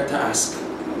was there to ask?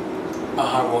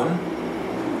 Aharon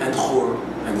and Hur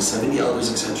and the 70 elders,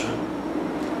 etc.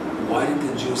 Why didn't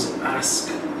the Jews ask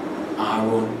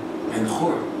Aharon and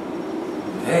Hur?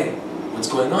 Hey, what's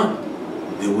going on?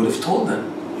 They would have told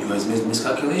them. You guys made a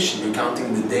miscalculation. You're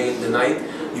counting the day and the night.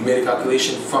 You made a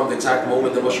calculation from the exact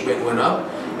moment that Moshe Rabbeinu went up,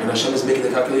 and Hashem is making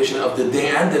the calculation of the day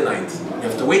and the night. You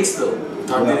have to wait still. The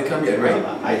time didn't come yet, right?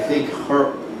 I think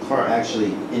her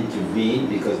actually intervened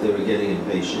because they were getting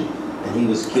impatient, and he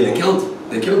was killed.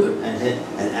 They killed him.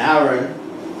 And Aaron,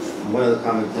 one of the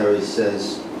commentaries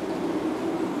says,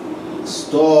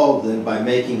 stalled them by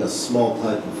making a small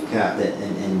type of calf,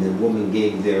 and the woman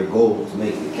gave their gold to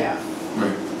make the calf.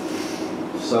 Right.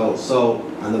 So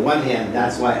on the one hand,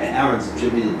 that's why Aaron's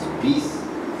attributed to peace,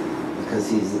 because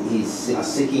he's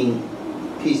seeking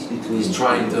peace between. He's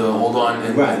trying to hold on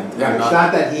and right. It's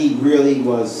not that he really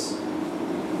was,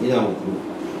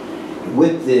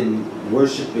 with them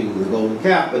worshiping the golden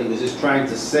calf, but he was just trying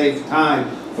to save time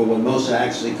for when Moshe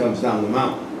actually comes down the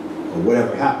mountain, or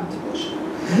whatever happened to Moshe.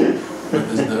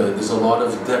 There's a lot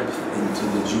of depth into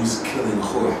the Jews killing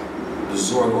Hur. The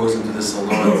Zohar goes into this a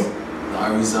lot, the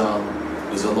Arizal.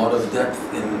 There's a lot of depth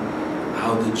in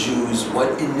how the Jews,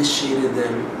 what initiated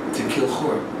them to kill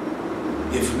Hur.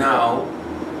 If now,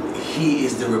 he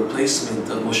is the replacement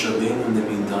of Moshe Rabbeinu in the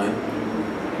meantime,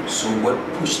 so what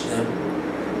pushed them,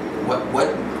 what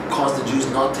caused the Jews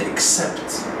not to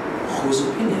accept Hur's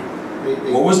opinion?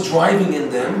 What was driving in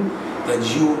them that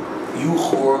you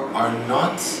Hur, are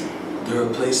not the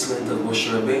replacement of Moshe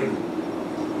Rabbeinu?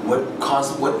 What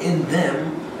caused what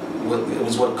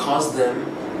caused them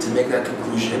to make that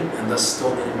conclusion and thus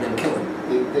stone him and kill him?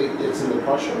 It's in the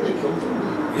Pasha, they killed him.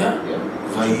 Yeah.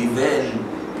 Vayiven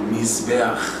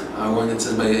Mizbeach. Aaron, it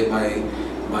says by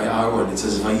Aaron, it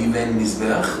says Vayiven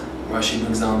Mizbeach. Rashi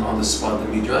brings down on the spot the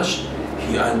Midrash.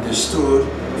 He understood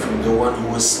from the one who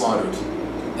was slaughtered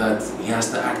that he has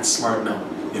to act smart now.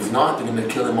 If not, they're going to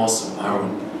kill him also,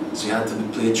 Aaron. So he had to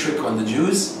play a trick on the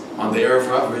Jews, on the Erev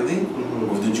Rav, really,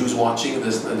 with the Jews watching.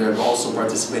 They're also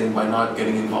participating by not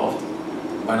getting involved,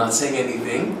 by not saying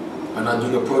anything, by not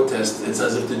doing a protest. It's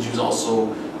as if the Jews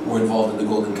also were involved in the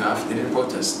golden calf. They didn't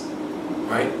protest,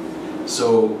 right?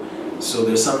 So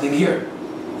there's something here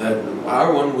that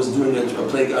Aaron was doing a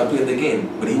play the game,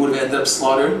 but he would have ended up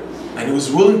slaughtered, and he was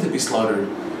willing to be slaughtered.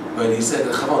 But he said,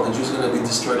 the Jews are going to be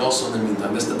destroyed also in the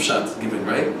meantime. That's the pshat given,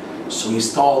 right? So he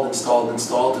stalled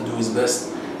to do his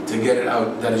best to get it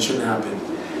out, that it shouldn't happen.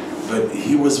 But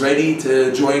he was ready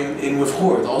to join in with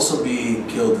Hur, to also be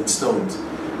killed and stoned.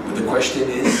 But the question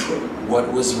is,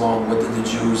 what was wrong? What did the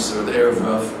Jews or the Erev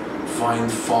Rav find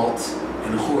fault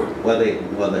in Hur? Well,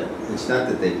 it's not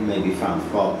that they maybe found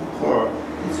fault in Hur,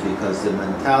 it's because the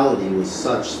mentality was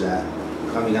such that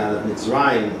coming out of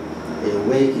Mitzrayim, it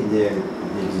awakened their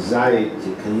desire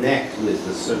to connect with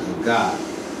a certain God.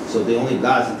 So the only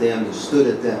gods that they understood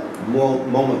at that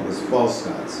moment was false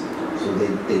gods. So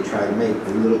they tried to make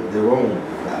their own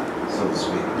God, so to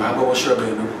speak. How about Moshe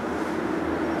Rabbeinu?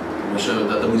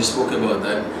 That we just spoke about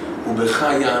that.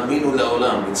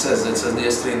 It says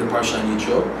yesterday in the Parsha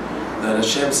Yitro that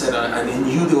Hashem said, and in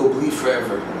you they will believe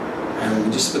forever. And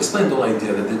we just explained the whole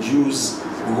idea that the Jews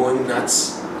were going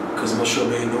nuts because Moshe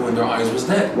Rabbeinu in their eyes was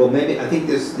dead. Well, maybe I think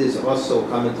there's also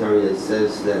commentary that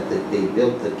says that they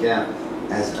built the calf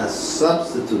as a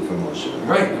substitute for Moshe.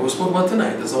 Right, we spoke about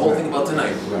tonight. That's the whole thing about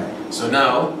tonight. Right. So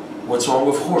now, what's wrong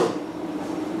with Hur?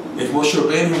 If Moshe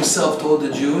Rabbeinu himself told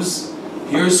the Jews,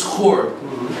 here's Hur,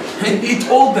 and he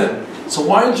told them, so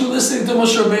why aren't you listening to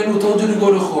Moshe Rabbeinu who told you to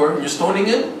go to Hur? You're stoning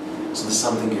him? So there's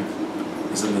something here.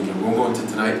 We won't go into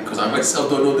tonight because I myself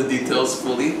don't know the details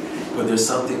fully, but there's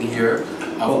something here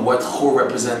of what Hur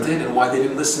represented and why they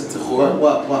didn't listen to Hur.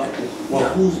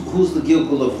 Who's the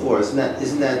Gilgul of Hur? Isn't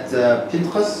that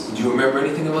Pinchas? Do you remember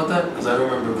anything about that? Because I don't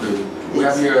remember clearly. We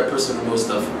have here a person who knows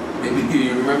stuff. Maybe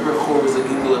you remember Hur was the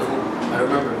Gilgul of Hur? I don't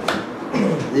remember.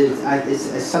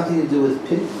 It's something to do with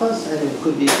Pinchas, and it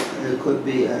could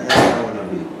be one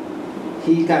of you.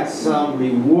 He got some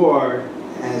reward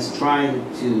as trying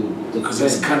to because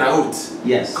he's Kanaut.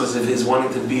 Yes. Because of his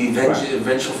wanting to be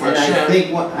vengeful for Hashem.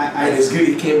 I think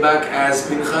he came back as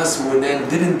Pinchas, who then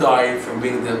didn't die from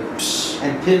being the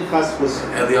and Pinchas was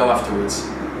Eliyahu afterwards.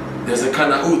 There's a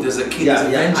Kanaut, there's a key, there's a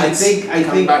vengeance. I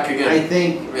think back again. I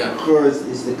think Hur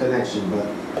is the connection, but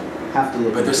have to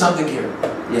look. But there's something here.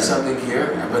 There's something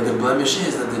here. But the blemish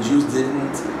is that the Jews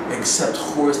didn't accept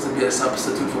Hur to be a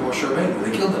substitute for Moshe Rabbeinu.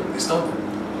 They killed him. They stoned him.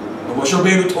 But Moshe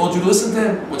Rabbeinu told you to listen to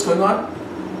him. What's going on?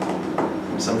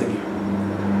 Something here.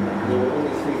 There were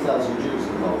only 3,000 Jews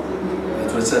involved in the...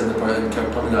 That's what it says in the part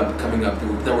coming up.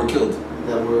 That were killed.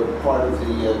 That were part of the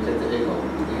Kete Egel,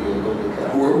 the golden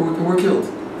calf. Who were killed.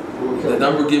 The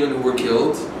number given who were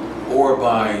killed, or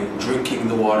by drinking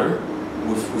the water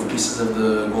with pieces of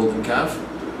the golden calf,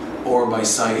 or by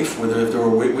saif, whether if there were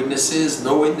witnesses,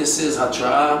 no witnesses,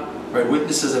 hatra'ah, right,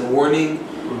 witnesses and warning,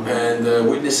 and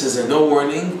witnesses and no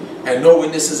warning, and no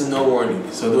witnesses and no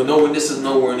warning. So there were no witnesses,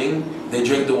 no warning, they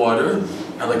drank the water,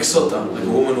 and like sota, like a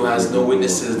woman who has no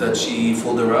witnesses that she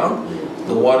fooled around,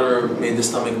 the water made the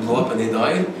stomach blow up and they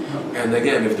died. And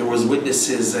again, if there was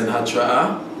witnesses and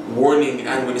hatra'ah, warning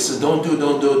and witnesses, don't do it,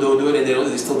 and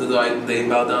they still died, they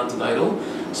bowed down to the idol,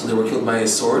 so they were killed by a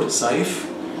sword, saif.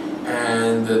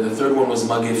 And the third one was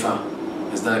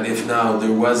magefa, is that if now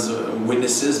there was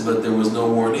witnesses but there was no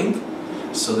warning,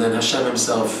 so then Hashem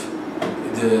himself,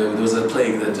 there was a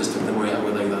plague that just took them away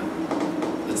like that.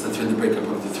 That's the breakup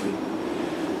of the three.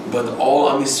 But all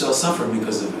Am Yisrael suffered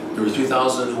because of it. There were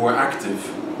 3,000 who were active,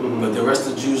 But the rest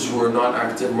of the Jews who were not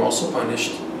active were also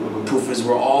punished. Proof is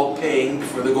we're all paying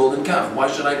for the golden calf. Why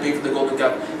should I pay for the golden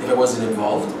calf if I wasn't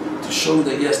involved? To show you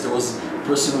that yes, there was a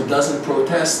person who doesn't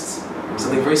protest.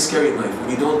 Something very scary in life. When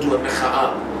you don't do a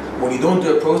mecha'ah, when you don't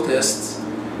do a protest,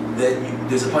 then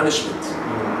there's a punishment.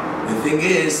 The thing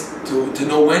is to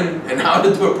know when and how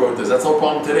to do a protest. That's our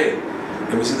problem today.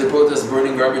 And we see the protests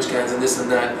burning garbage cans and this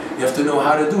and that. You have to know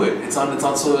how to do it. It's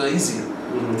not so easy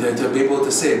to be able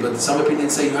to say it. But some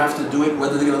opinions say you have to do it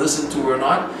whether they're going to listen to it or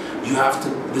not. You have to.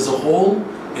 There's a hole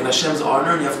in Hashem's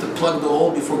honor, and you have to plug the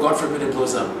hole before, God forbid, it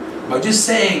blows up. By just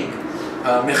saying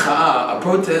mecha'ah, a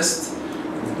protest,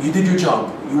 you did your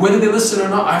job. Whether they listen or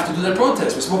not, I have to do that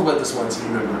protest. We spoke about this once, if you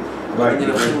remember. Right.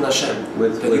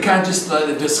 That you can't just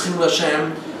chilul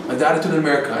Hashem. Like the attitude in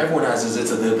America, everyone has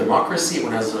it's a democracy.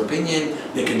 Everyone has an opinion.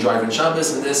 They can drive in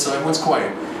Shabbos and this, so everyone's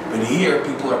quiet. But here,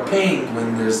 people are paying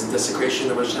when there's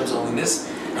desecration of Hashem's holiness.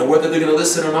 And whether they're going to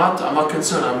listen or not, I'm not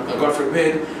concerned. I'm, God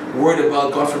forbid, worried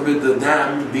about, God forbid, the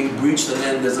dam being breached and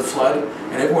then there's a flood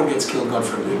and everyone gets killed, God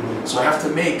forbid. So I have to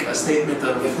make a statement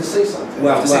of... You have to say something. You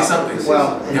have to say something. You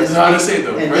have to know how to say it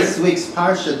though, in right? this week's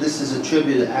Parsha, this is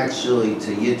attributed actually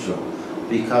to Yitro.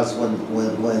 Because when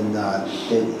the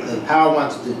Paro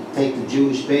wanted to take the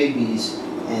Jewish babies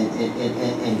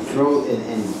and throw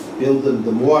and build them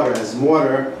the mortar as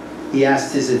mortar, he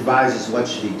asked his advisors, what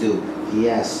should he do? He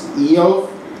asked Eov,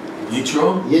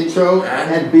 Yitro,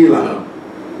 and Bilam.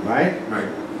 Right? Right.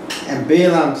 And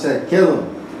Balaam said, kill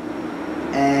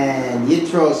him. And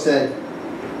Yitro said,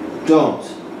 don't.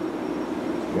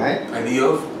 Right? And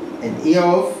Eov? And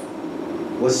Eov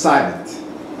was silent.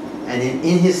 And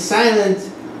in his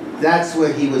silence, that's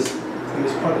where he was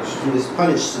punished. He was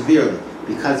punished severely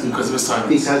because of his silence.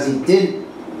 Because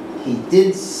he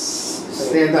did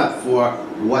stand up for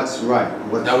what's right.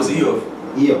 That was Eov.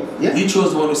 Eov. Yeah. He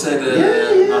chose the one who said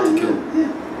not to kill. Yeah.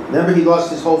 Remember, he lost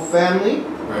his whole family.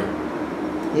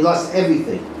 Right. He lost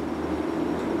everything,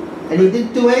 and he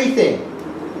didn't do anything.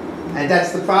 And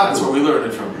that's the problem. That's where we learn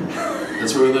it from.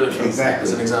 That's where we learn it from. Exactly.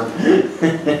 As an example.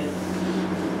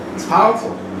 It's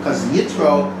powerful. Because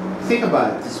Yitro, think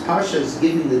about it, this Parsha is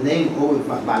given the name over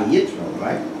by Yitro,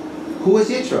 right? Who was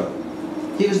Yitro?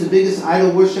 He was the biggest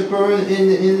idol worshiper in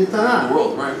the Tanakh. In the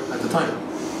world, right, at the time.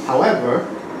 However,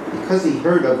 because he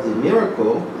heard of the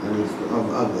miracle and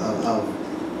of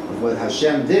what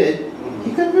Hashem did,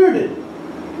 he converted.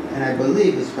 And I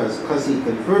believe it's because he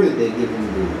converted, they give him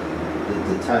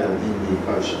the title in the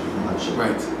Parsha. I'm not sure.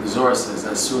 Right. The Zohar says,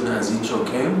 as soon as Yitro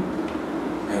came,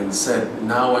 and said,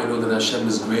 now I know that Hashem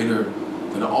is greater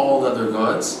than all other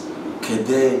gods.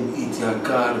 Kedem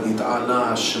ityakar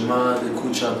v'it'ala shema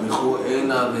dekucha b'chu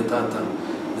ela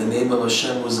v'tata. The name of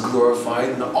Hashem was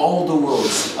glorified in all the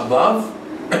worlds above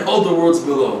and all the worlds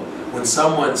below. When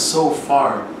someone so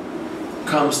far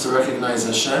comes to recognize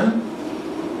Hashem,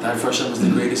 that for Hashem is the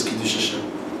greatest Kiddush Hashem.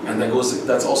 And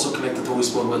that's also connected to what we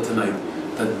spoke about tonight.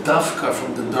 The dafka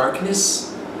from the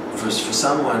darkness, for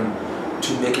someone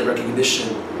to make a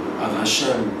recognition of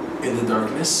Hashem in the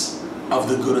darkness, of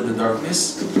the good in the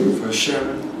darkness. For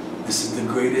Hashem, this is the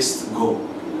greatest goal.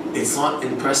 It's not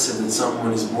impressive that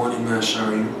someone is born in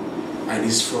Me'asharim and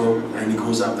he's from and he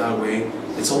grows up that way.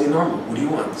 It's only normal. What do you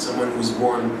want? Someone who's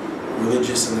born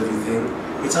religious and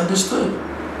everything. It's understood.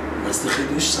 What's the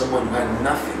Chiddush? Someone who had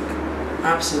nothing,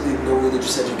 absolutely no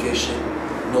religious education,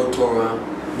 no Torah,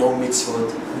 no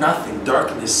mitzvot, nothing,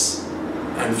 darkness.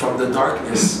 And from the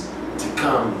darkness to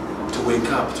come, to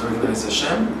wake up, to recognize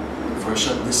Hashem, for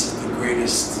Hashem, this is the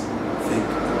greatest thing.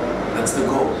 That's the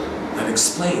goal. That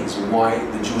explains why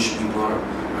the Jewish people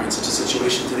are in such a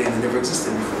situation today that never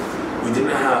existed before. We didn't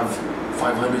have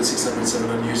 500, 600,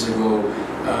 700 years ago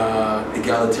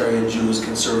egalitarian Jews,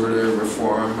 conservative,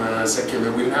 reform,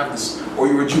 secular. We didn't have this. Or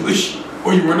you were Jewish,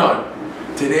 or you were not.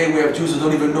 Today we have Jews who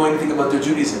don't even know anything about their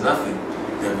Judaism, nothing.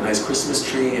 They have a nice Christmas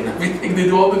tree and everything, they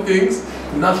do all the things,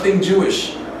 nothing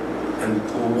Jewish. And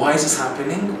why is this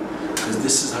happening? Because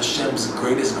this is Hashem's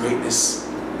greatest greatness,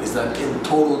 is that in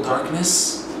total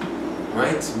darkness,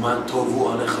 right? Ma tovu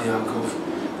alecha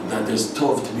Yaakov, that there's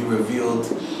tov to be revealed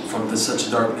from such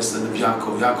darkness of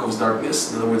Yaakov's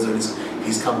darkness. In other words, that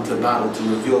he's come to battle to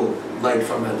reveal light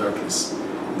from that darkness.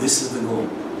 This is the goal.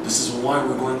 This is why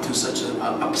we're going through such an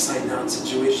upside down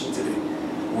situation today,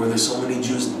 where there's so many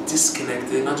Jews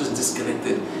disconnected, not just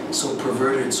disconnected, so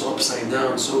perverted, so upside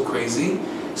down, so crazy.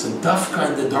 So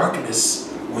dafka in the darkness,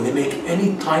 when they make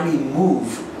any tiny move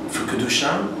for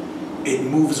Kedusha, it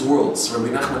moves worlds. Rabbi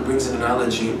Nachman brings an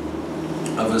analogy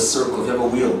of a circle. If you have a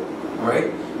wheel,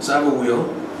 alright? So I have a wheel,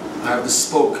 I have the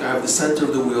spoke, I have the center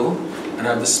of the wheel, and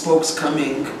I have the spokes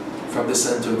coming from the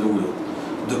center of the wheel.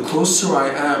 The closer I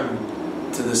am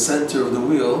to the center of the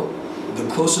wheel, the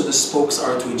closer the spokes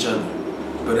are to each other.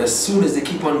 But as soon as they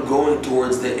keep on going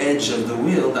towards the edge of the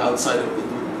wheel, the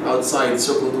outside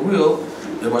circle of the wheel,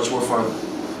 they're much more farther.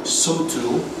 So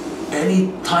too,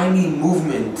 any tiny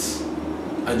movement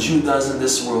a Jew does in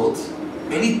this world,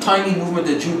 any tiny movement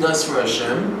a Jew does for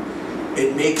Hashem,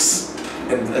 it makes,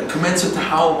 and commensurate to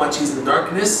how much he's in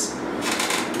darkness,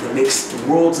 it makes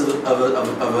worlds of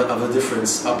a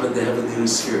difference up in the heavenly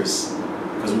spheres.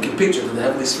 Because we can picture that the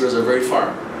heavenly spheres are very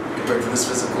far compared to this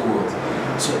physical world.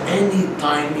 So any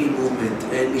tiny movement,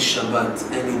 any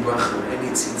Shabbat, any bracha, any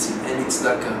tzitzit, any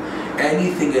tzedakah,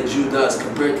 anything a Jew does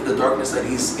compared to the darkness that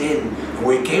he's in and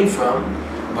where he came from,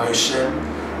 by Hashem,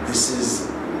 this is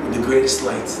the greatest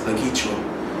light, like Yitro.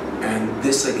 And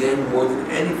this again, more than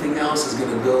anything else, is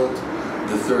going to build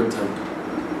the third temple.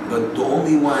 But the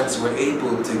only ones who are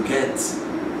able to get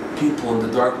people in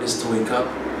the darkness to wake up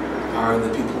are the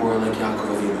people who are like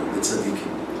Yaakov Avinu, the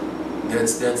tzaddikim.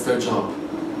 That's their job.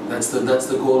 That's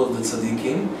the goal of the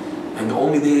tzaddikim, and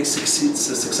only they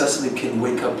successfully can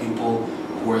wake up people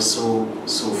who are so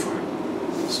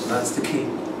far. So that's the key,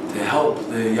 to help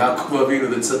the Yaakov Avinu,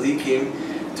 the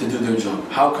tzaddikim, to do their job.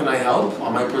 How can I help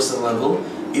on my personal level,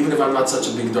 even if I'm not such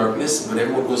a big darkness, but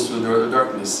everyone goes through the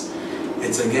darkness?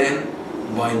 It's again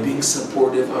by being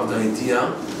supportive of the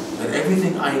idea that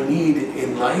everything I need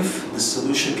in life, the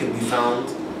solution can be found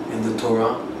in the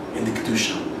Torah, in the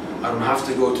Kedusha. I don't have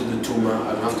to go to the Tumah,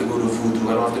 I don't have to go to voodoo,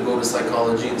 I don't have to go to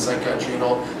psychology and psychiatry and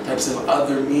all types of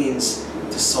other means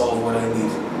to solve what I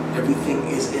need. Everything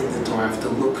is in the Torah. I have to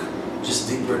look just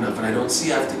deeper enough, and I don't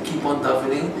see, I have to keep on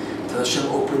davening till Hashem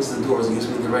opens the doors and gives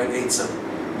me the right eitzah.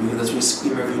 That's what we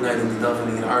scream every night in the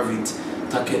davening in Arvit.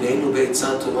 Takeneinu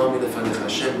be'etzah tova milefanecha.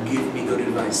 Hashem, give me good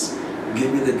advice.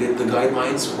 Give me the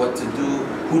guidelines, what to do,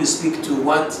 who to speak to,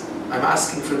 what. I'm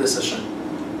asking for this, Hashem.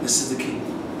 This is the key.